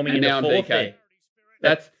horse storming And into now I'm fourth DK.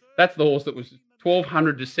 there? That's the horse that was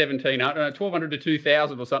 1,200 to 1,700, 1,200 to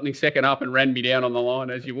 2,000 or something, second up and ran me down on the line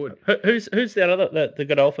as you would. Who's that other the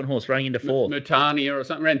Godolphin horse running into fourth? Mutania or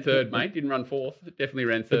something, ran third, mate. Didn't run fourth. Definitely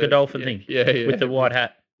ran third. The Godolphin thing. Yeah. With the white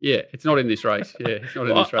hat. Yeah, it's not in this race.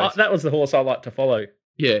 That was the horse I like to follow.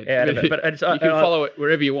 Yeah. Out of it, but you can follow it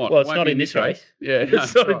wherever you want. Well, it's not in this race. Yeah,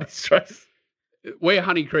 It's not in this race. Where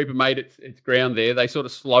Honey Creeper made its ground there, they sort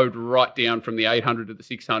of slowed right down from the 800 to the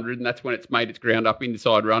 600, and that's when it's made its ground up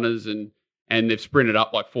inside runners, and they've sprinted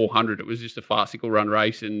up like 400. It was just a farcical run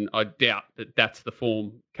race, and I doubt that that's the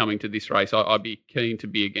form coming to this race. I'd be keen to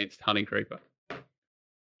be against Honey Creeper.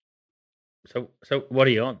 So what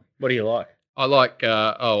are you on? What do you like? I like,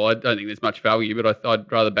 I don't think there's much value, but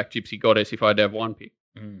I'd rather back Gypsy Goddess if I had to have one pick.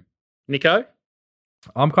 Nico?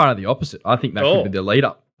 I'm kind of the opposite. I think that could be the lead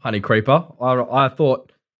up, Honey Creeper. I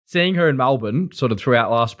thought, seeing her in Melbourne sort of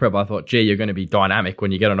throughout last prep, I thought, gee, you're going to be dynamic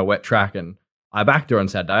when you get on a wet track. And I backed her on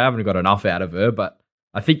Saturday. I haven't got enough out of her, but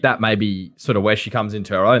I think that may be sort of where she comes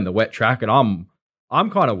into her own, the wet track. And I'm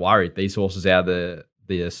kind of worried these horses out of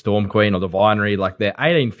the Storm Queen or the Vinery, like they're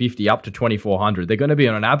 1850 up to 2400. They're going to be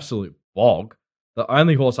on an absolute bog. The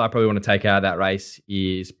only horse I probably want to take out of that race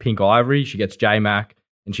is Pink Ivory. She gets J-Mac,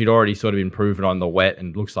 and she'd already sort of improved on the wet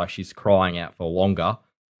and looks like she's crying out for longer.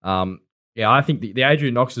 I think the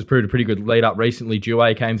Adrian Knox has proved a pretty good lead up recently.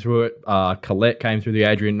 Duet came through it. Colette came through the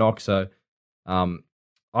Adrian Knox. So I'm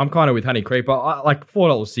kind of with Honey Creeper. Like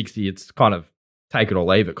 $4.60, it's kind of take it or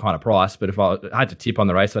leave it kind of price. But if I had to tip on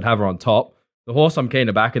the race, I'd have her on top. The horse I'm keen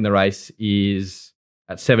to back in the race is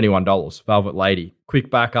at $71, Velvet Lady.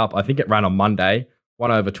 Quick backup. I think it ran on Monday,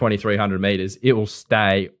 won over 2,300 metres. It will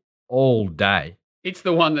stay all day. It's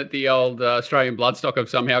the one that the old Australian Bloodstock have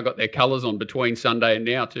somehow got their colours on between Sunday and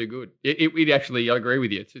now. Too good. It actually, I agree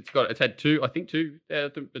with you. It's had two,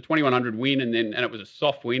 the 2,100 win, and it was a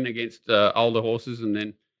soft win against older horses, and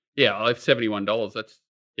then I $71. That's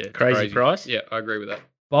crazy price. Yeah, I agree with that.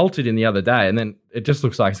 Bolted in the other day, and then it just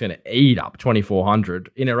looks like it's going to eat up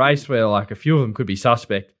 2,400 in a race where like a few of them could be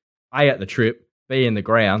suspect. A, at the trip, B, in the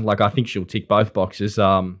ground. Like I think she'll tick both boxes.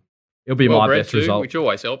 It'll be my best result, which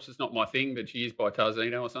always helps. It's not my thing, but she is by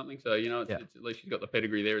Tarzino or something, so it's at least she's got the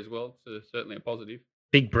pedigree there as well. So certainly a positive.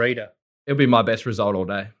 Big breeder. It'll be my best result all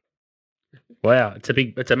day. Wow,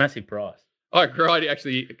 it's a massive price. I agree. I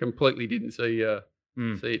actually completely didn't see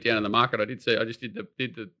it down in the market. I just did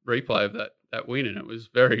the replay of that win, and it was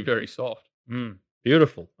very, very soft.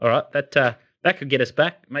 Beautiful. All right, that could get us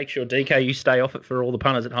back. Make sure DK you stay off it for all the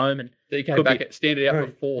punters at home, and DK back at standard out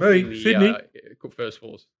for fourth in the Sydney. first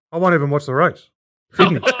fours. I won't even watch the race.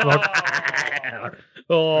 Sydney,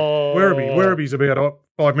 Werriby's about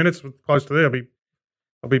 5 minutes close to there.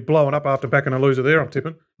 I'll be blowing up after backing a loser there. I'm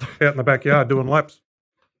tipping out in the backyard doing laps.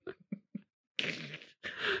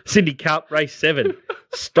 Sydney Cup race 7.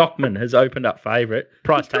 Stockman has opened up favourite.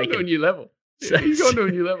 Price taken. He's gone to a new level. He's gone to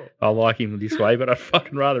a new level. I like him this way, but I'd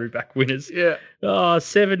fucking rather be back winners. Yeah.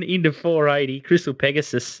 7 into 480. Crystal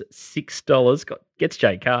Pegasus $6. Gets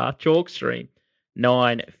J Carr. Chalkstream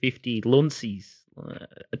 $9.50. Luncey's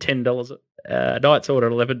 $10. Knight's Order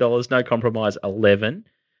 $11. No Compromise $11.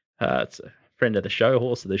 It's a friend of the show,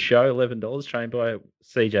 horse of the show, $11. Trained by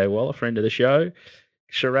CJ Waller, friend of the show.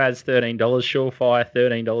 Shiraz $13. Surefire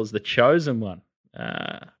 $13. The Chosen One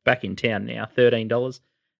back in town now $13.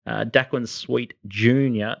 Daquin Sweet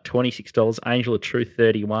Junior $26. Angel of Truth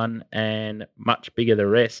 $31, and much bigger the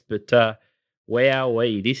rest. But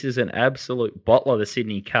wowee, this is an absolute bottle of the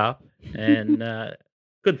Sydney Cup, and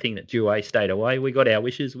good thing that Duet stayed away. We got our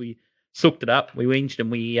wishes. We sooked it up. We whinged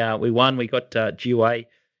and we won. We got Duet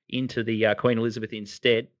into the Queen Elizabeth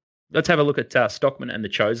instead. Let's have a look at Stockman and the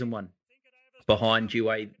Chosen One behind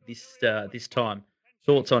Duet this time.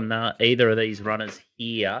 Thoughts on either of these runners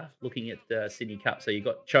here, looking at the Sydney Cup? So you've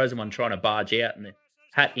got Chosen One trying to barge out and the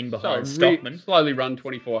hat in behind Stockman. Slowly run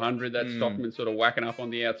 2,400. That Stockman sort of whacking up on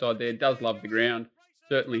the outside there. Does love the ground.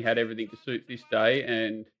 Certainly had everything to suit this day.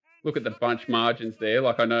 And look at the bunch margins there.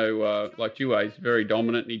 Like I know, like Duet's very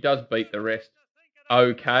dominant, and he does beat the rest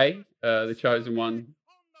okay. The Chosen One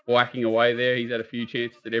whacking away there. He's had a few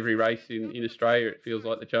chances at every race in Australia. It feels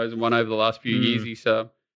like the Chosen One over the last few years. He's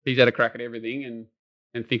had a crack at everything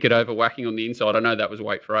and think it over whacking on the inside. I know that was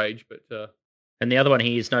weight for age, but and the other one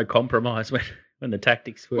here is No Compromise when the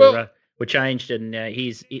tactics were changed, and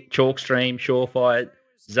he's Chalkstream, Surefire,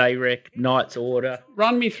 Zarek, Knight's Order.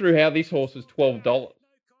 Run me through how this horse is $12.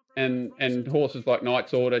 and horses like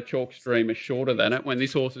Knight's Order, Chalk Stream are shorter than it. When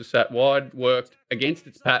this horse has sat wide, worked against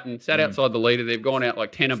its pattern, sat outside the leader, they've gone out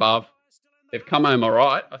like 10 above. They've come home all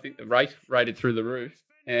right. I think the race rated through the roof,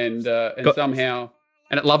 and somehow,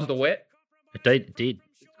 and it loves the wet. It did.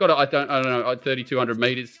 It's got, I don't know, 3,200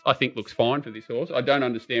 metres. I think looks fine for this horse. I don't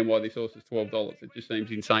understand why this horse is $12. It just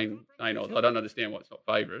seems insane odds. I don't understand why it's not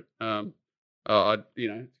favourite.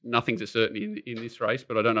 Nothing's a certainty in this race,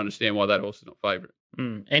 but I don't understand why that horse is not favourite.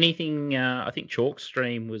 Anything? I think Chalk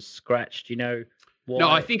Stream was scratched. Why? No,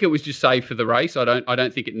 I think it was just safe for the race. I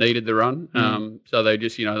don't think it needed the run. So they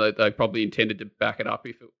just, they probably intended to back it up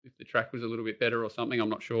if the track was a little bit better or something. I'm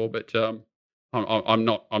not sure, but I'm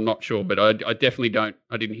not sure. But I definitely don't.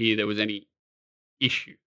 I didn't hear there was any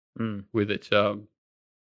issue with it.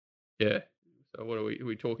 Yeah. So what are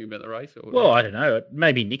we talking about the race? Or well, I don't know.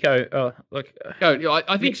 Maybe Nico.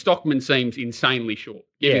 I think Stockman seems insanely short.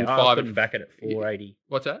 I couldn't back it at 480.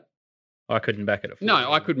 What's that? I couldn't back it at 480.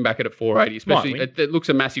 No, I couldn't back it at 480. Especially it looks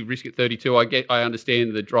a massive risk at 32. I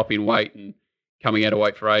understand the drop in weight and coming out of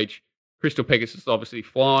weight for age. Crystal Pegasus obviously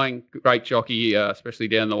flying, great jockey, especially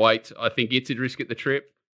down the weights. I think it's at risk at the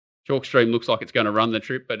trip. Chalk Stream looks like it's going to run the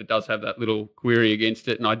trip, but it does have that little query against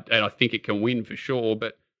it, and I think it can win for sure.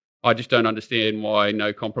 But I just don't understand why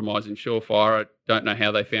No Compromise and Surefire. I don't know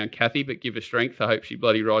how they found Kathy, but give her strength. I hope she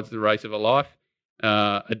bloody rides the race of her life.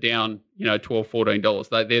 Are down, $12,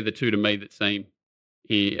 $14. They're the two to me that seem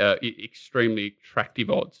extremely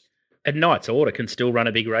attractive odds. And Knight's Order can still run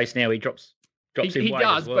a big race now. He drops in weight. He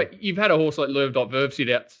does, but you've had a horse like Verve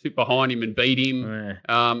sit behind him and beat him.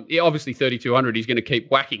 Obviously 3,200, he's going to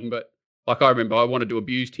keep whacking, but like I remember, I wanted to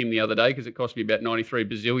abuse Tim the other day because it cost me about 93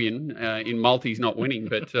 bazillion in multis not winning.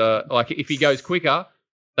 But if he goes quicker,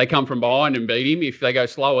 they come from behind and beat him. If they go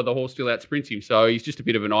slower, the horse still outsprints him. So he's just a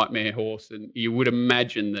bit of a nightmare horse. And you would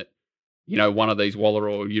imagine that, one of these Waller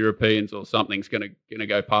or Europeans or something's going to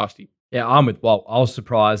go past him. Yeah, I'm with Walt. I was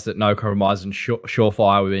surprised that No Compromise and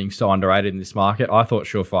Surefire were being so underrated in this market. I thought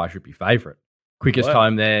Surefire should be favourite. Quickest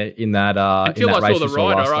home there in that until in that I race saw the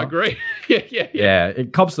rider, I agree. Yeah.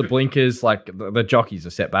 It cops the blinkers, like the jockey's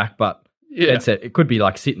a setback, but it could be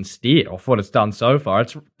like sit and steer off what it's done so far.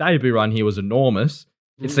 Its debut run here was enormous.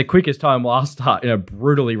 It's the quickest home last start in a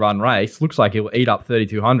brutally run race. Looks like it will eat up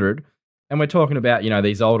 3,200. And we're talking about,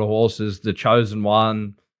 these older horses, the Chosen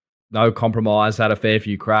One, No Compromise, had a fair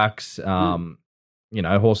few cracks.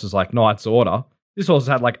 Horses like Knight's Order. This horse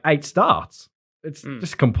has had like 8 starts. It's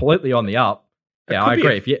just completely on the up. Yeah, I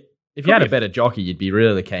agree. If you had a better jockey, you'd be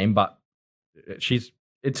really keen. But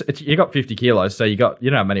you got 50 kilos, so you don't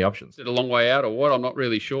have many options. Is it a long way out or what? I'm not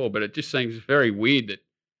really sure, but it just seems very weird that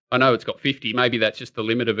I know it's got 50. Maybe that's just the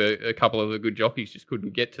limit of a couple of the good jockeys just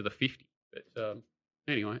couldn't get to the 50. But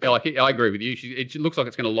anyway, I agree with you. It looks like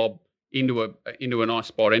it's going to lob into a nice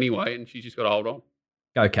spot anyway, and she's just got to hold on.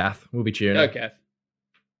 Go, Kath. We'll be cheering. Go, Kath.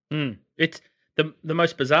 It's the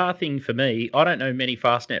most bizarre thing for me. I don't know many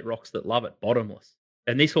Fastnet rocks that love it bottomless,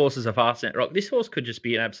 and this horse is a Fastnet rock. This horse could just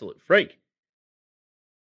be an absolute freak.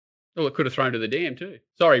 Well, it could have thrown to the dam too.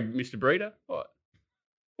 Sorry, Mr. Breeder. What?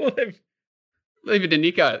 Well, leave it to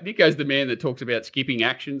Nico. Nico's the man that talks about skipping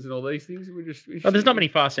actions and all these things. There's not many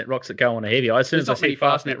Fastnet rocks that go on a heavy. There's not many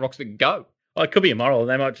Fastnet rocks that go. Oh, it could be immoral.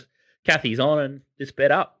 They might just, Kathy's on and just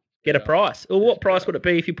bet up. Get a price. Well, what price would it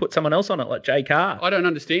be if you put someone else on it, like Jay Carr? I don't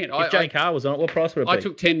understand. If Jay Carr was on it, what price would it be? I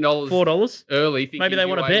took $10, $4 early, thinking maybe they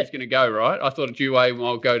want to bet. Was going to go right. I thought a Dewey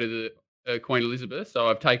will go to the Queen Elizabeth, so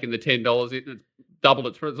I've taken the $10 in and doubled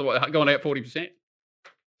it. It's gone out 40%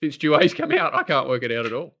 since Dewey's come out. I can't work it out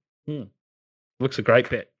at all. Looks a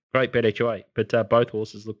great bet each way. But both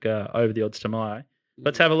horses look over the odds to my eye.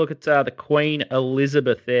 Let's have a look at the Queen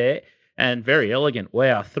Elizabeth there. And very elegant.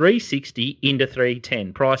 Wow, 360 into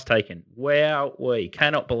 310. Price taken. Wow, we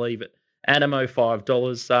cannot believe it. Animo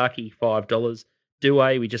 $5, Saki $5.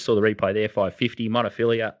 Dewey, we just saw the replay there, $5.50.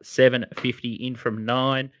 Montefilia $7.50 in from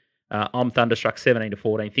 9. I'm Thunderstruck 17 to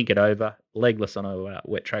 14. Think it over. Legless on a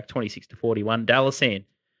wet track 26 to 41. Dallasan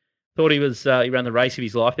thought he ran the race of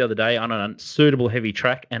his life the other day on an unsuitable heavy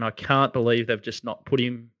track, and I can't believe they've just not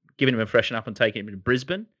given him a freshen up and taken him to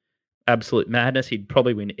Brisbane. Absolute madness. He'd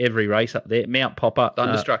probably win every race up there. Mount Popper.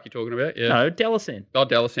 Thunderstruck you're talking about? Yeah. No, Dallasan. Oh,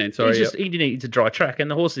 Dallasan, sorry. He needs a dry track, and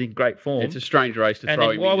the horse is in great form. It's a strange race to throw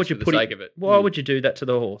him in for the sake of it. Why would you do that to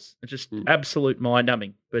the horse? It's just absolute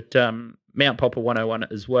mind-numbing. But Mount Popper 101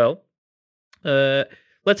 as well.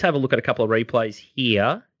 Let's have a look at a couple of replays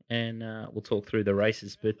here, and we'll talk through the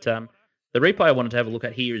races. But the replay I wanted to have a look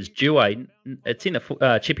at here is Dewey. It's in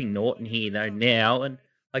the Chipping Norton here, though, now, and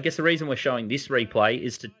I guess the reason we're showing this replay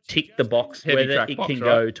is to tick the box heavy whether it can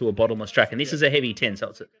go to a bottomless track. And this is a heavy 10, so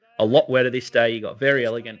it's a lot wetter this day. You got Very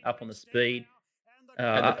Elegant up on the speed.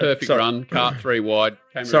 Had the perfect run, cart 3 wide.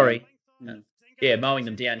 Mowing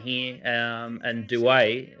them down here. And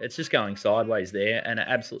Douay, it's just going sideways there, and it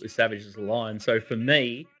absolutely savages the line. So for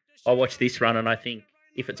me, I watch this run, and I think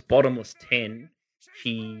if it's bottomless 10,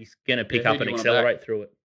 she's going to pick up and accelerate through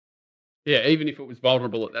it. Yeah, even if it was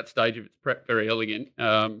vulnerable at that stage of its prep, Very Elegant.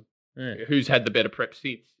 Who's had the better prep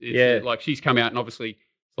since? Like she's come out and obviously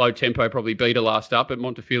slow tempo probably beat her last up, but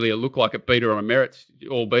Montefilia looked like it beat her on merits,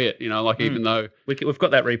 albeit, even though we've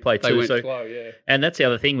got that replay too. Went slow, yeah. And that's the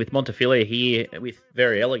other thing with Montefilia here with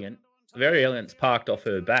Very Elegant. Very Elegant's parked off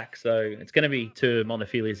her back, so it's going to be to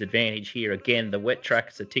Montefilia's advantage here. Again, the wet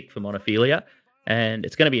track's a tick for Montefilia, and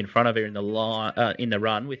it's going to be in front of her in the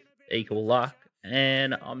run with equal luck.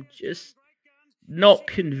 And I'm just not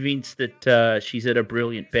convinced that she's at a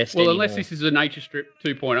brilliant best anymore. Unless this is a Nature Strip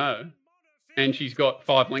 2.0 and she's got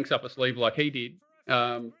 5 lengths up her sleeve like he did,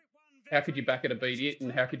 how could you back her to beat it?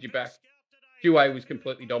 And how could you back... Douay was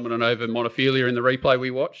completely dominant over Montefilia in the replay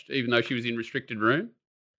we watched, even though she was in restricted room.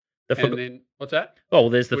 What's that? Oh,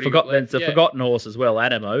 there's the forgotten horse as well,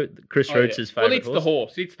 Animo, Chris Roots' favourite horse. Well,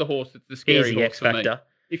 it's the horse that's the scary horse for me.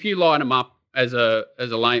 If you line them up as a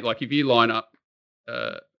lane, like if you line up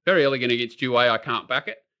Very Elegant against Douay, I can't back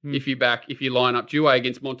it. If you line up Douay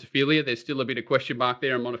against Montefilia, there's still a bit of question mark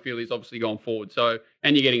there, and Montefilia's obviously gone forward. So,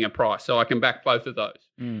 and you're getting a price, so I can back both of those.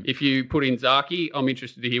 If you put in Zaki, I'm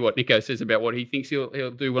interested to hear what Nico says about what he thinks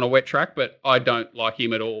he'll do on a wet track, but I don't like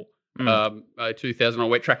him at all. 2000 on a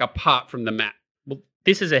wet track, apart from the map. Well,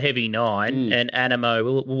 this is a heavy 9, and Animo,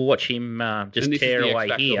 we'll watch him just tear away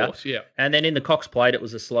here. Horse, yeah. And then in the Cox Plate, it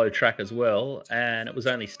was a slow track as well, and it was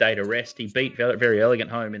only state arrest. He beat Very Elegant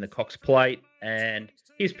home in the Cox Plate, and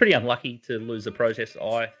he was pretty unlucky to lose the protest,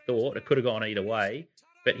 I thought. It could have gone either way,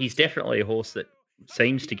 but he's definitely a horse that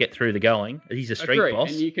seems to get through the going. He's a street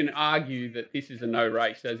boss. And you can argue that this is a no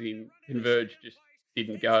race, as in Converge just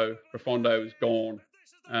didn't go, Profondo was gone,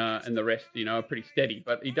 and the rest, are pretty steady.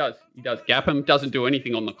 But he does gap him, doesn't do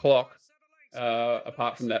anything on the clock,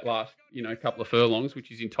 apart from that last, couple of furlongs, which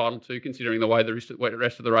he's entitled to, considering the way the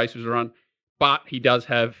rest of the race was run. But he does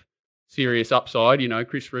have serious upside.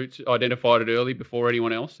 Chris Roots identified it early before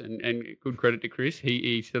anyone else, and good credit to Chris.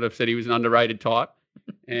 He sort of said he was an underrated type,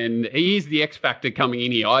 and he is the X factor coming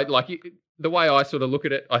in here. The way I sort of look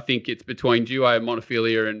at it, I think it's between Douay and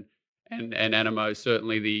Montefilia and Animo.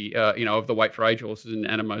 Certainly the of the weight for age horses, and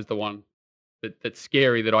Animo's the one that's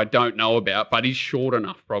scary that I don't know about, but he's short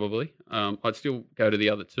enough probably. I'd still go to the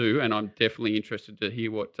other two, and I'm definitely interested to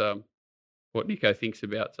hear what Nico thinks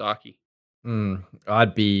about Zaki.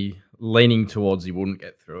 I'd be leaning towards he wouldn't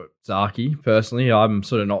get through it. Zaki, personally, I'm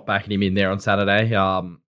sort of not backing him in there on Saturday.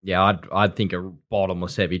 I'd think a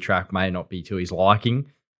bottomless heavy track may not be to his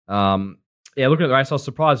liking. Looking at the race, I was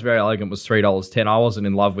surprised Very Elegant was $3.10. I wasn't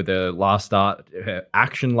in love with her last start. Her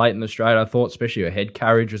action late in the straight, I thought, especially her head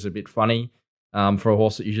carriage was a bit funny for a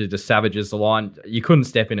horse that usually just savages the line. You couldn't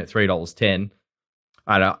step in at $3.10.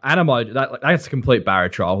 I don't know. Animo, that's a complete barrier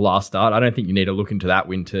trial last start. I don't think you need to look into that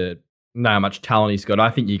win to know how much talent he's got. I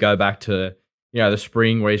think you go back to, the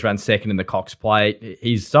spring where he's ran second in the Cox Plate.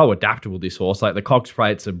 He's so adaptable, this horse. Like the Cox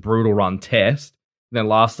Plate's a brutal run test. And then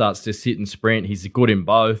last starts to sit and sprint. He's good in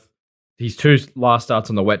both. His 2 last starts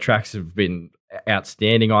on the wet tracks have been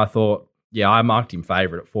outstanding, I thought. Yeah, I marked him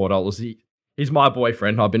favourite at $4. He's my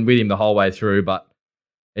boyfriend. I've been with him the whole way through, but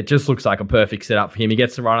it just looks like a perfect setup for him. He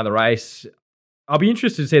gets the run of the race. I'll be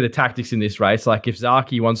interested to see the tactics in this race. Like if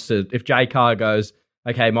Zaki if J Carr goes,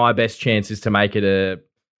 okay, my best chance is to make it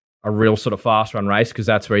a real sort of fast run race because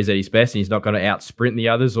that's where he's at his best and he's not going to out sprint the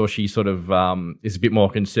others, or she sort of is a bit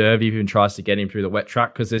more conservative and tries to get him through the wet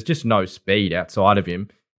track because there's just no speed outside of him.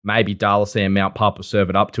 Maybe Darlison and Mount Pup will serve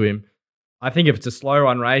it up to him. I think if it's a slow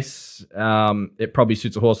run race, it probably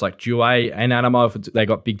suits a horse like Douay and Animo if they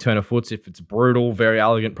got big turn of foots. If it's brutal, Very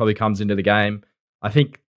Elegant probably comes into the game. I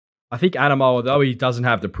think Animo, although he doesn't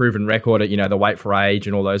have the proven record at, the weight for age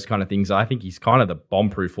and all those kind of things, I think he's kind of the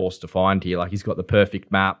bomb-proof horse to find here. Like he's got the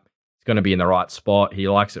perfect map. He's going to be in the right spot. He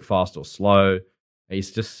likes it fast or slow.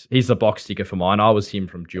 He's the box ticker for mine. I was him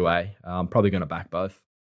from Douay. I'm probably going to back both.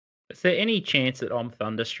 Is there any chance that I'm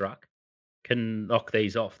Thunderstruck can knock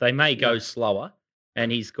these off? They may go slower,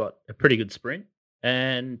 and he's got a pretty good sprint.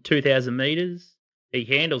 And 2,000 metres, he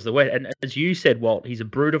handles the wet. And as you said, Walt, he's a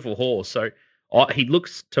brutal horse. So he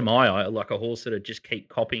looks, to my eye, like a horse that would just keep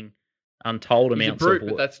copping untold amounts of water.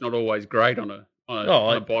 But that's not always great on a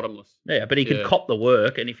bottomless. Yeah, but he can cop the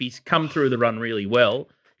work, and if he's come through the run really well,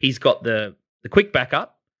 he's got the quick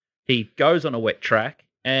backup. He goes on a wet track,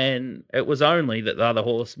 and it was only that the other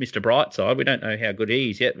horse, Mr. Brightside, we don't know how good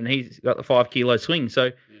he is yet, and he's got the 5 kilo swing.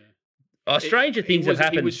 So Stranger things have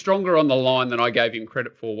happened. He was stronger on the line than I gave him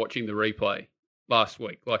credit for watching the replay last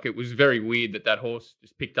week. Like, it was very weird that horse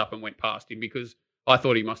just picked up and went past him, because I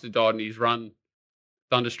thought he must have died in his run,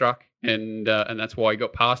 Thunderstruck, and that's why he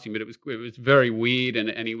got past him. But it was very weird,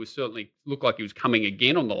 and he was certainly looked like he was coming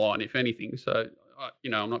again on the line, if anything. So,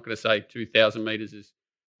 I'm not going to say 2,000 metres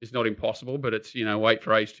is not impossible, but it's, wait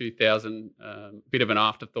for age 2,000, bit of an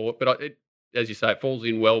afterthought. But as you say, it falls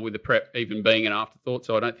in well with the prep even being an afterthought,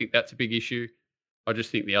 so I don't think that's a big issue. I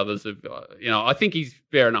just think the others have, I think he's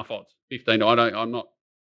fair enough odds. 15. I'm not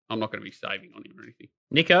going to be saving on him or anything.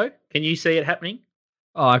 Nico, can you see it happening?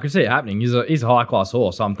 Oh, I can see it happening. He's a high class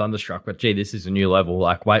horse. I'm thunderstruck, but gee, this is a new level.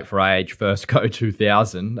 Like, wait for age, first go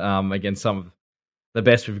 2,000 against some of the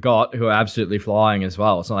best we've got, who are absolutely flying as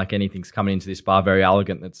well. It's not like anything's coming into this bar very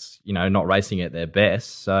elegant that's not racing at their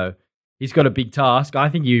best. So he's got a big task. I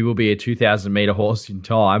think he will be a 2,000 meter horse in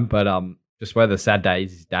time, but just whether Saturday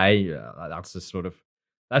is his day,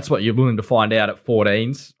 that's what you're willing to find out at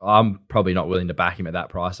 14s. I'm probably not willing to back him at that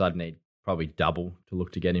price. I'd need probably double to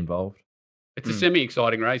look to get involved. It's a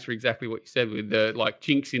semi-exciting race for exactly what you said, with the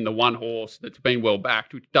chinks in the one horse that's been well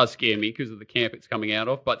backed, which does scare me because of the camp it's coming out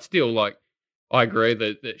of. But still, I agree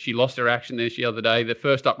that she lost her action there the other day. The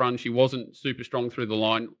first up run, she wasn't super strong through the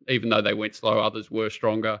line, even though they went slow. Others were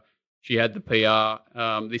stronger. She had the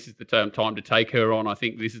PR. This is the time to take her on. I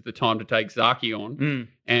think this is the time to take Zaki on.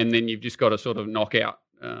 And then you've just got to sort of knock out.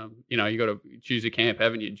 You've got to choose a camp,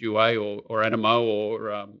 haven't you? Douay or Animo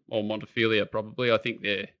or Montefilia, probably. I think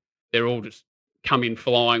they're all just come in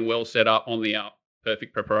flying, well set up, on the up,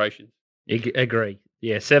 perfect preparations. Agree.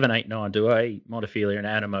 Yeah, 7, 8, 9, Douay, Montefilia and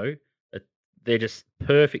Animo. They're just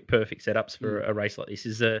perfect setups for a race like this.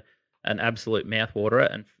 This is an absolute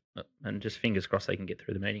mouthwaterer, and just fingers crossed they can get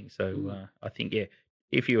through the meeting. So I think,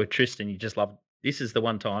 if you were Tristan, you just love, this is the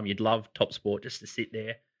one time you'd love Top Sport just to sit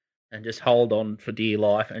there and just hold on for dear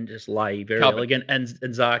life and just lay very elegant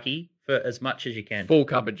and Zaki for as much as you can. Full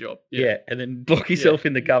cupboard job. Yeah, and then lock yourself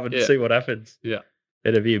in the cupboard and see what happens. Yeah.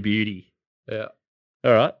 That'd be a beauty. Yeah.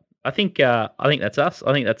 All right. I think that's us.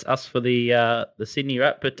 I think that's us for the Sydney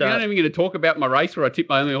wrap. But you're not even going to talk about my race where I tipped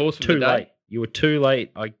my only horse for the day. Too late. You were too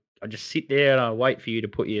late. I just sit there and I wait for you to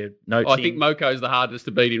put your notes in. I think Moko's the hardest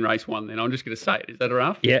to beat in race 1 then. I'm just going to say it. Is that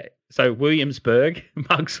enough? Yeah. So Williamsburg,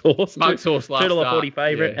 Mugg's horse. Mugg's horse last $2.40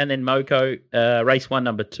 favourite. Yeah. And then Moko, race 1,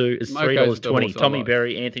 number 2 is $3.20. Tommy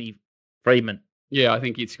Berry, Anthony Friedman. Yeah, I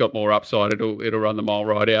think it's got more upside. It'll run the mile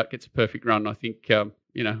right out. Gets a perfect run. I think,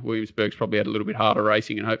 Williamsburg's probably had a little bit harder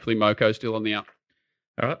racing, and hopefully Moko's still on the up.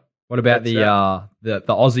 All right. What about the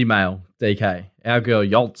Aussie male, DK? Our girl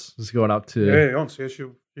Yoltz is going up to... Yeah, Yoltz,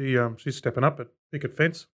 she's stepping up at picket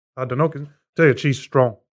fence. Hard to knock. Tell you, she's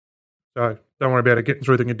strong. So don't worry about her getting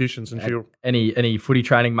through the conditions. And she'll... Any footy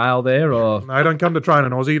training male there? Or No, don't come to train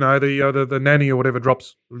in Aussie. No, the nanny or whatever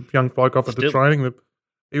drops young folk off at the training.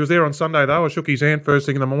 He was there on Sunday, though. I shook his hand first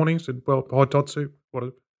thing in the morning. Said, well, hi, Totsu.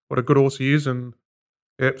 What a good horse he is. And,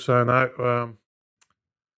 yep, so no,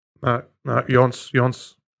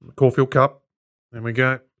 Yonce, Caulfield Cup. There we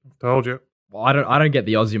go. Told you. Well, I don't get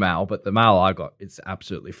the Aussie male, but the male I got, it's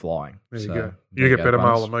absolutely flying. There you go. You get better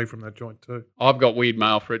male than me from that joint too. I've got weird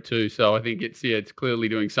male for it too, so I think it's clearly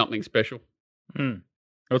doing something special. Well,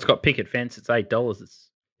 it's got picket fence. It's $8. It's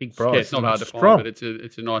big price. Yeah, it's not hard to find, but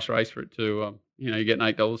it's a nice race for it too. You're getting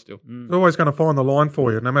 $8 still. It's always going to find the line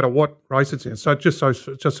for you, no matter what race it's in. So just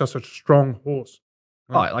such a strong horse.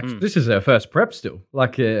 This is her first prep still.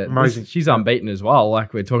 Amazing. She's unbeaten as well.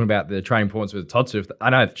 Like, we're talking about the training points with Totsu. I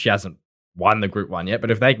know she hasn't won the Group 1 yet, but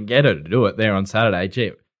if they can get her to do it there on Saturday,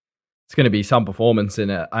 it's going to be some performance in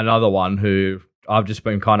another one who I've just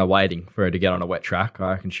been kind of waiting for her to get on a wet track.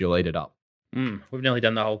 I reckon she'll eat it up. We've nearly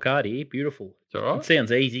done the whole card here. Beautiful. It's all right. It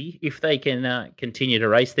sounds easy if they can continue to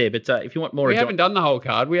race there. But if you want more... We haven't done the whole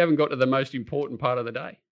card. We haven't got to the most important part of the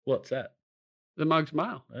day. What's that? The Mugs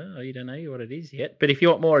Mail. Oh, you don't know what it is yet. But if you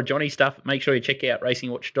want more of Johnny stuff, make sure you check out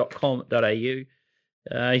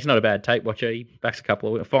racingwatch.com.au. He's not a bad tape watcher. He finds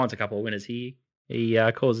a couple of winners here. He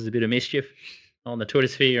causes a bit of mischief on the Twitter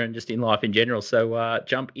sphere and just in life in general. So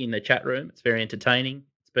jump in the chat room. It's very entertaining.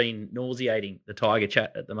 It's been nauseating, the Tiger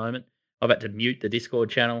chat at the moment. I've had to mute the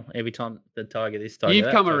Discord channel every time the Tiger this, Tiger You've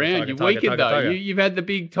that. come around. You're weakened, though. You've had the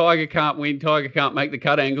big Tiger can't win, Tiger can't make the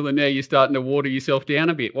cut angle, and now you're starting to water yourself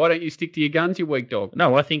down a bit. Why don't you stick to your guns, you weak dog?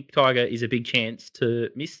 No, I think Tiger is a big chance to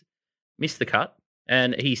miss the cut.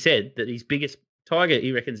 And he said that his biggest... Tiger,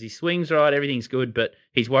 he reckons he swings right, everything's good, but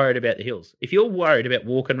he's worried about the hills. If you're worried about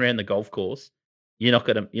walking around the golf course, you're not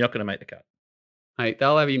gonna make the cut. Mate,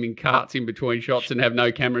 they'll have him in carts in between shots and have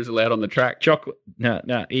no cameras allowed on the track. Chocolate.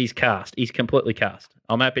 No, he's cast. He's completely cast.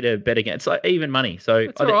 I'm happy to bet against. It's like even money. So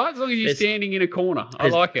That's all right, as long as you're standing in a corner. I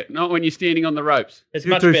like it. Not when you're standing on the ropes. It's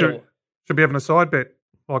You much two better. should be having a side bet,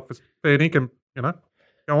 like for fair income, Go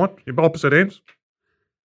on, your opposite ends.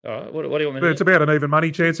 All right, what do you want me to It's do? about an even money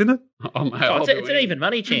chance, isn't it? It's an even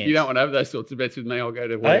money chance. You don't want to have those sorts of bets with me. I'll go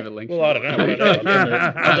to whatever length. Well, I don't know.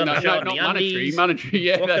 I've done the show not on the monetary. undies. Monetary,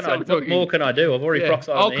 yeah. What more can I do? I've already proxed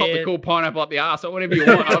I'll on cop the cool pineapple up the arse or whatever you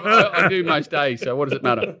want. I do most days, so what does it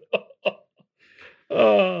matter?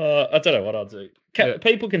 I don't know what I'll do.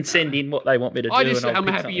 People can send in what they want me to do. I'm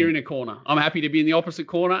happy you're in a corner. I'm happy to be in the opposite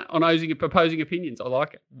corner on proposing opinions. I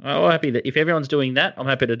like it. I'm happy that if everyone's doing that, I'm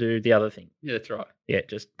happy to do the other thing. Yeah, that's right. Yeah,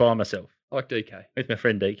 just by myself. I like DK. With my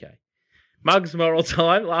friend DK. Mugs moral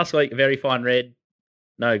time. Last week, very fine red.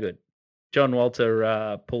 No good. John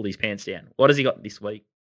Walter pulled his pants down. What has he got this week?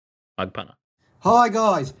 Mug punter. Hi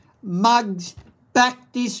guys, Mugs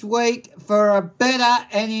back this week for a better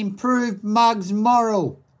and improved Mugs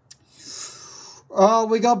moral. Oh,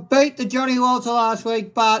 we got beat to Johnny Walter last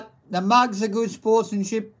week, but the Mugs are good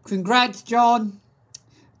sportsmanship. Congrats, John.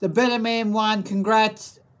 The better man won.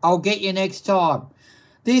 Congrats. I'll get you next time.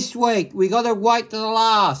 This week, we got to wait to the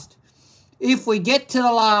last. If we get to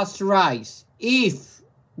the last race, if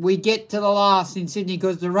we get to the last in Sydney,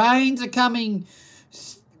 because the rains are coming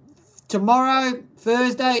tomorrow,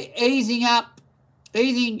 Thursday, easing up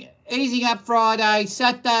Friday,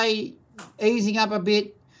 Saturday, easing up a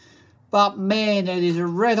bit. But man, it is a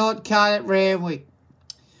red hot card at Randwick.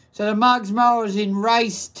 So the Mugs mower is in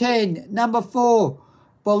race 10, number 4,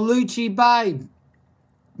 Bellucci Babe.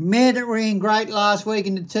 Mare that ran great last week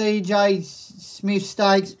in the TJ Smith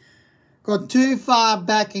Stakes. Got too far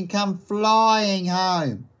back and come flying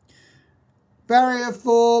home. Barrier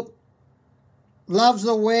 4, loves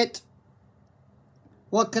the wet.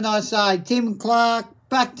 What can I say? Tim Clark,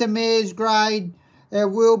 back to mare's grade. It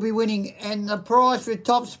will be winning. And the price for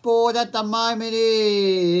Top Sport at the moment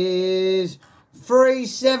is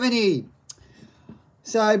 $3.70.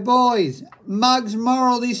 So, boys, Mugs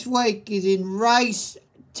moral this week is in race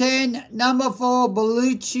 10, number 4,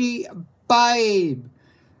 Bellucci Babe.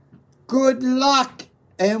 Good luck.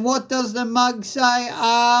 And what does the mug say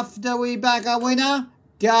after we back a winner?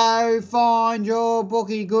 Go find your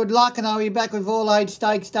bookie. Good luck, and I'll be back with All Age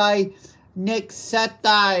Stakes Day next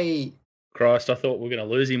Saturday. Christ, I thought we were going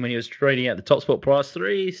to lose him when he was trading out the Top Sport price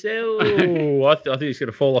 3. So I think he's going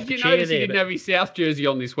to fall off the Did you chair notice there. he didn't have his South jersey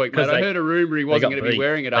on this week, mate? 'Cause I heard a rumour he wasn't going to be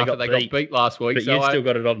wearing it after they got beat last week. But so you still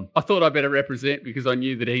got it on. I thought I'd better represent because I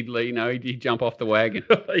knew that he'd jump off the wagon.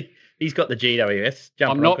 He's got the GWS.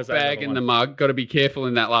 I'm not bagging the mug. Got to be careful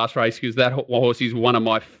in that last race because that horse is one of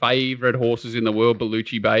my favourite horses in the world,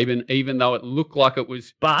 Bellucci Babe. And even though it looked like it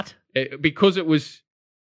was... because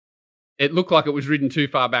it looked like it was ridden too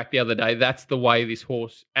far back the other day. That's the way this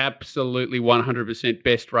horse absolutely 100%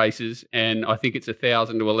 best races. And I think it's a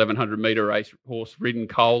 1,000 to 1,100 metre race horse ridden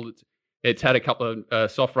cold. It's had a couple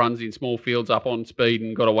of soft runs in small fields up on speed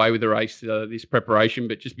and got away with the race this preparation.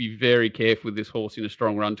 But just be very careful with this horse in a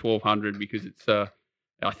strong run, 1,200, because it's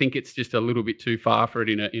I think it's just a little bit too far for it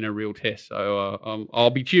in a real test. So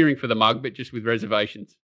I'll be cheering for the mug, but just with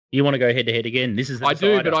reservations. You want to go head to head again? This is the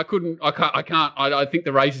decider. But I couldn't. I can't. I think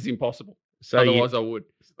the race is impossible. So otherwise, I would.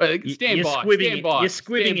 Stand by. You're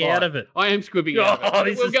squibbing out of it. I am squibbing out of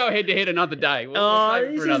it. We'll go head to head another day. We'll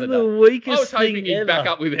save it for another day. The weakest I was hoping thing he'd ever. back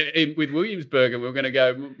up with Williamsburg, and we were going to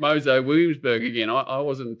go Mozo Williamsburg again. I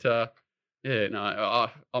wasn't.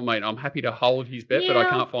 I'm happy to hold his bet, but I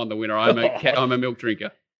can't find the winner. I'm a milk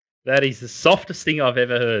drinker. That is the softest thing I've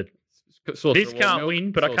ever heard. This can't milk,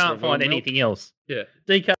 win, but I can't find anything else. Yeah.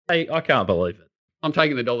 DK, I can't believe it. I'm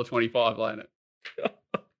taking the $1.25 laying it.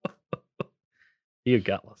 You're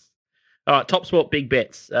gutless. All right, Top Sport big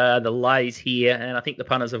bets. The lays here, and I think the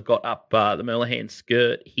punters have got up the Merlihan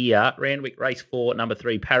skirt here. Randwick race 4, number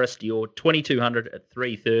 3, Paris Dior, 2,200 at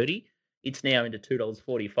 3.30. It's now into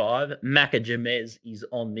 $2.45. Macca Jamez is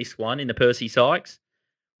on this one in the Percy Sykes.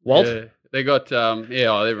 Walt? Yeah, they got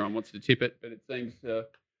everyone wants to tip it, but it seems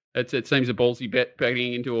it seems a ballsy bet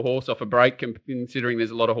betting into a horse off a break, considering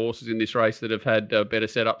there's a lot of horses in this race that have had better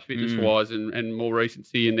setups fitness wise and more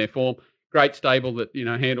recency in their form. Great stable that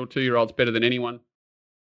handled 2-year-olds better than anyone.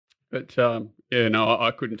 But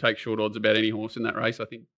I couldn't take short odds about any horse in that race. I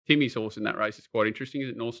think Timmy's horse in that race is quite interesting. Is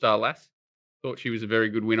it North Star Lass? Thought she was a very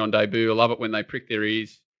good win on debut. I love it when they prick their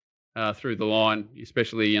ears through the line,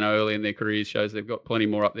 especially early in their careers. Shows they've got plenty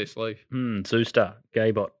more up their sleeve. Zoostar,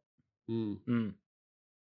 Gaybot.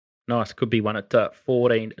 Nice. Could be one at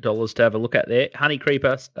 $14 to have a look at there. Honey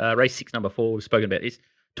Creeper, race 6, number 4. We've spoken about this.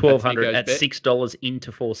 1,200 Nico's at bet. $6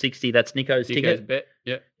 into 460. That's Nico's Nico's ticket. bet.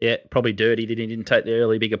 Yeah. Yeah, probably dirty that he didn't take the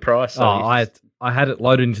early bigger price. So Oh, he's just- I had it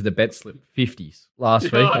loaded into the bet slip 50s last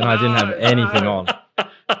week, and I didn't have anything on.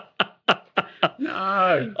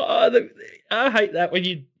 No. Oh, I hate that when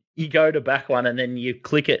you go to back one and then you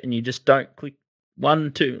click it and you just don't click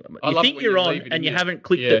 1, 2. I You love think when you're you on leave it and in you there. haven't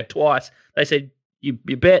clicked Yeah. it twice. They said you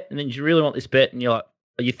bet and then you really want this bet and you're like,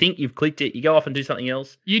 you think you've clicked it. You go off and do something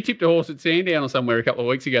else. You tipped a horse at Sandown or somewhere a couple of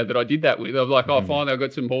weeks ago that I did that with. I was like, oh, finally, I've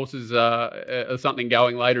got some horses or something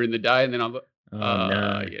going later in the day. And then I'm like, Oh,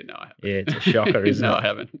 no. yeah, no, I haven't. Yeah, it's a shocker, isn't no, it? I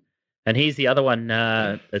haven't. And here's the other one.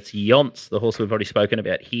 It's Yonce, the horse we've already spoken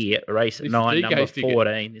about here. Race This is 9, DK's number ticket.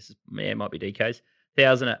 14. This is it might be DK's.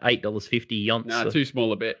 1,000 at $8.50. Yonce. No, too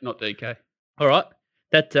small a bet, not DK. All right.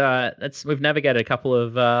 That's we've navigated a couple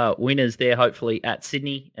of winners there, hopefully at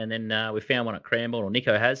Sydney, and then we found one at Cranbourne, or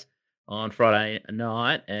Nico has, on Friday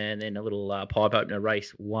night, and then a little pipe opener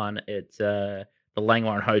race 1 at the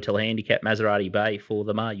Langwarrin Hotel Handicap Maserati Bay for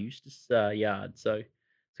the Mar Eustace yard. So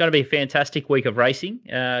it's going to be a fantastic week of racing.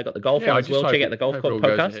 Got the golf Yeah, on I as just well. hope Check it- out the Golf hope it Club all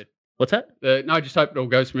goes podcast. ahead. What's that? No, I just hope it all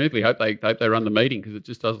goes smoothly. Hope they run the meeting because it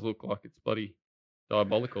just does look like it's bloody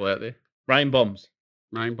diabolical out there. Rain bombs.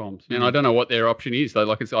 Rain bombs, and I don't know what their option is though.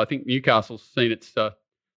 Like I think Newcastle's seen its day.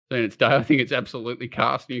 I think it's absolutely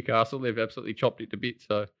cast Newcastle. They've absolutely chopped it to bits,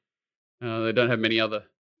 so they don't have many other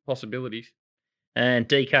possibilities. And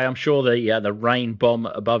DK, I'm sure the rain bomb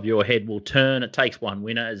above your head will turn. It takes one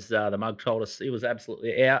winner, as the mug told us. It was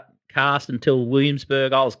absolutely out, cast until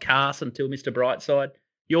Williamsburg. I was cast until Mr. Brightside.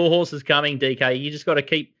 Your horse is coming, DK. You just got to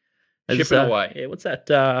keep Chipping away. Yeah, what's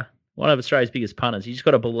that? One of Australia's biggest punters. You just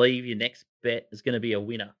got to believe your next bet is going to be a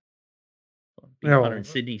winner. Big Yeah, punter in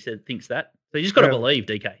Sydney thinks that. So you just got to Yeah. believe,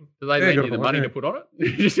 DK. Do they Yeah, lend got you the the money money. to put on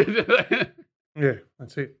it? Yeah,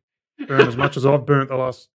 that's it. Burn as much as I've burnt the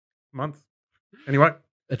last month. Anyway,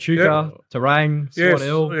 Echuca, Terang, yes, Swat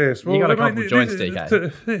Hill. yes. You got a I mean, couple of joints,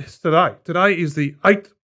 DK. Yes, today. Today is the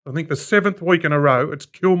 8th, I think the 7th week in a row. It's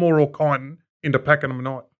Kilmore or Kyneton into Pakenham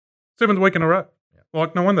night. 7th week in a row.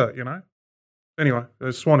 Like, no wonder, Anyway,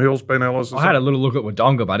 there's Swan Hills, Ben Ellis. I had a little look at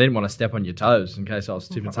Wodonga, but I didn't want to step on your toes in case I was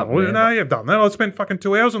tipping something. Well, there, no, you've done that. I spent fucking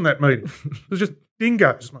 2 hours on that meeting. There's just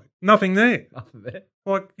dingoes, mate. Nothing there. but nothing there.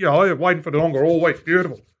 Like, I was waiting for Wodonga all week.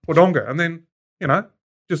 Beautiful. Wodonga. And then,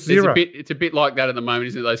 just zero. It's a bit like that at the moment,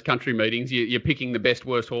 isn't it? Those country meetings, you're picking the best,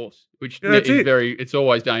 worst horse, which Yeah, that's is it. it's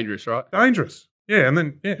always dangerous, right? Dangerous. Yeah, and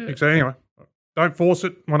then, exactly. Anyway, don't force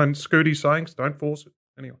it. One of Scooty's sayings, don't force it.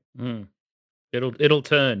 Anyway. Mm. It'll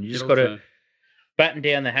turn. You just It'll got to turn. batten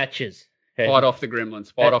down the hatches. Fight off the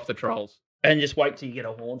gremlins, fight off the trolls. And just wait till you get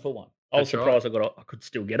a horn for one. I was That's right. surprised I could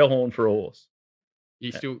still get a horn for a horse.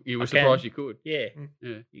 You were I surprised can. you could. Yeah.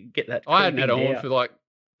 Yeah. You get that. I hadn't had a creeping horn doubt. for like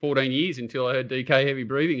 14 years until I heard DK heavy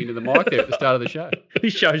breathing into the mic there at the start of the show.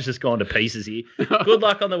 This show's just gone to pieces here. Good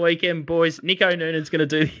luck on the weekend, boys. Nico Noonan's going to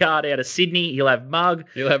do the yard out of Sydney. He'll have mug.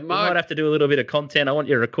 You'll have We might Mark. have to do a little bit of content. I want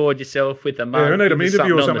you to record yourself with the mug. Yeah, I need Give an us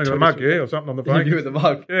interview or on something with the Twitter. mug, or something on the Interview phone. with the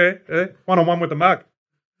mug. Yeah. One-on-one with the mug.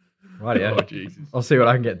 Right, yeah. Oh, Jesus. I'll see what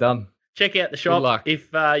I can get done. Check out the shop. luck. If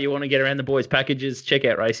you want to get around the boys' packages, check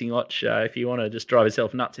out Racing Watch. If you want to just drive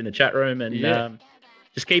yourself nuts in the chat room and Yeah.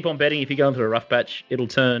 just keep on betting. If you go into a rough patch, it'll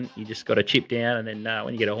turn. You just got to chip down, and then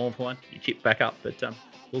when you get a horn for one, you chip back up. But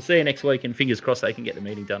we'll see you next week, and fingers crossed they can get the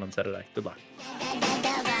meeting done on Saturday. Good luck.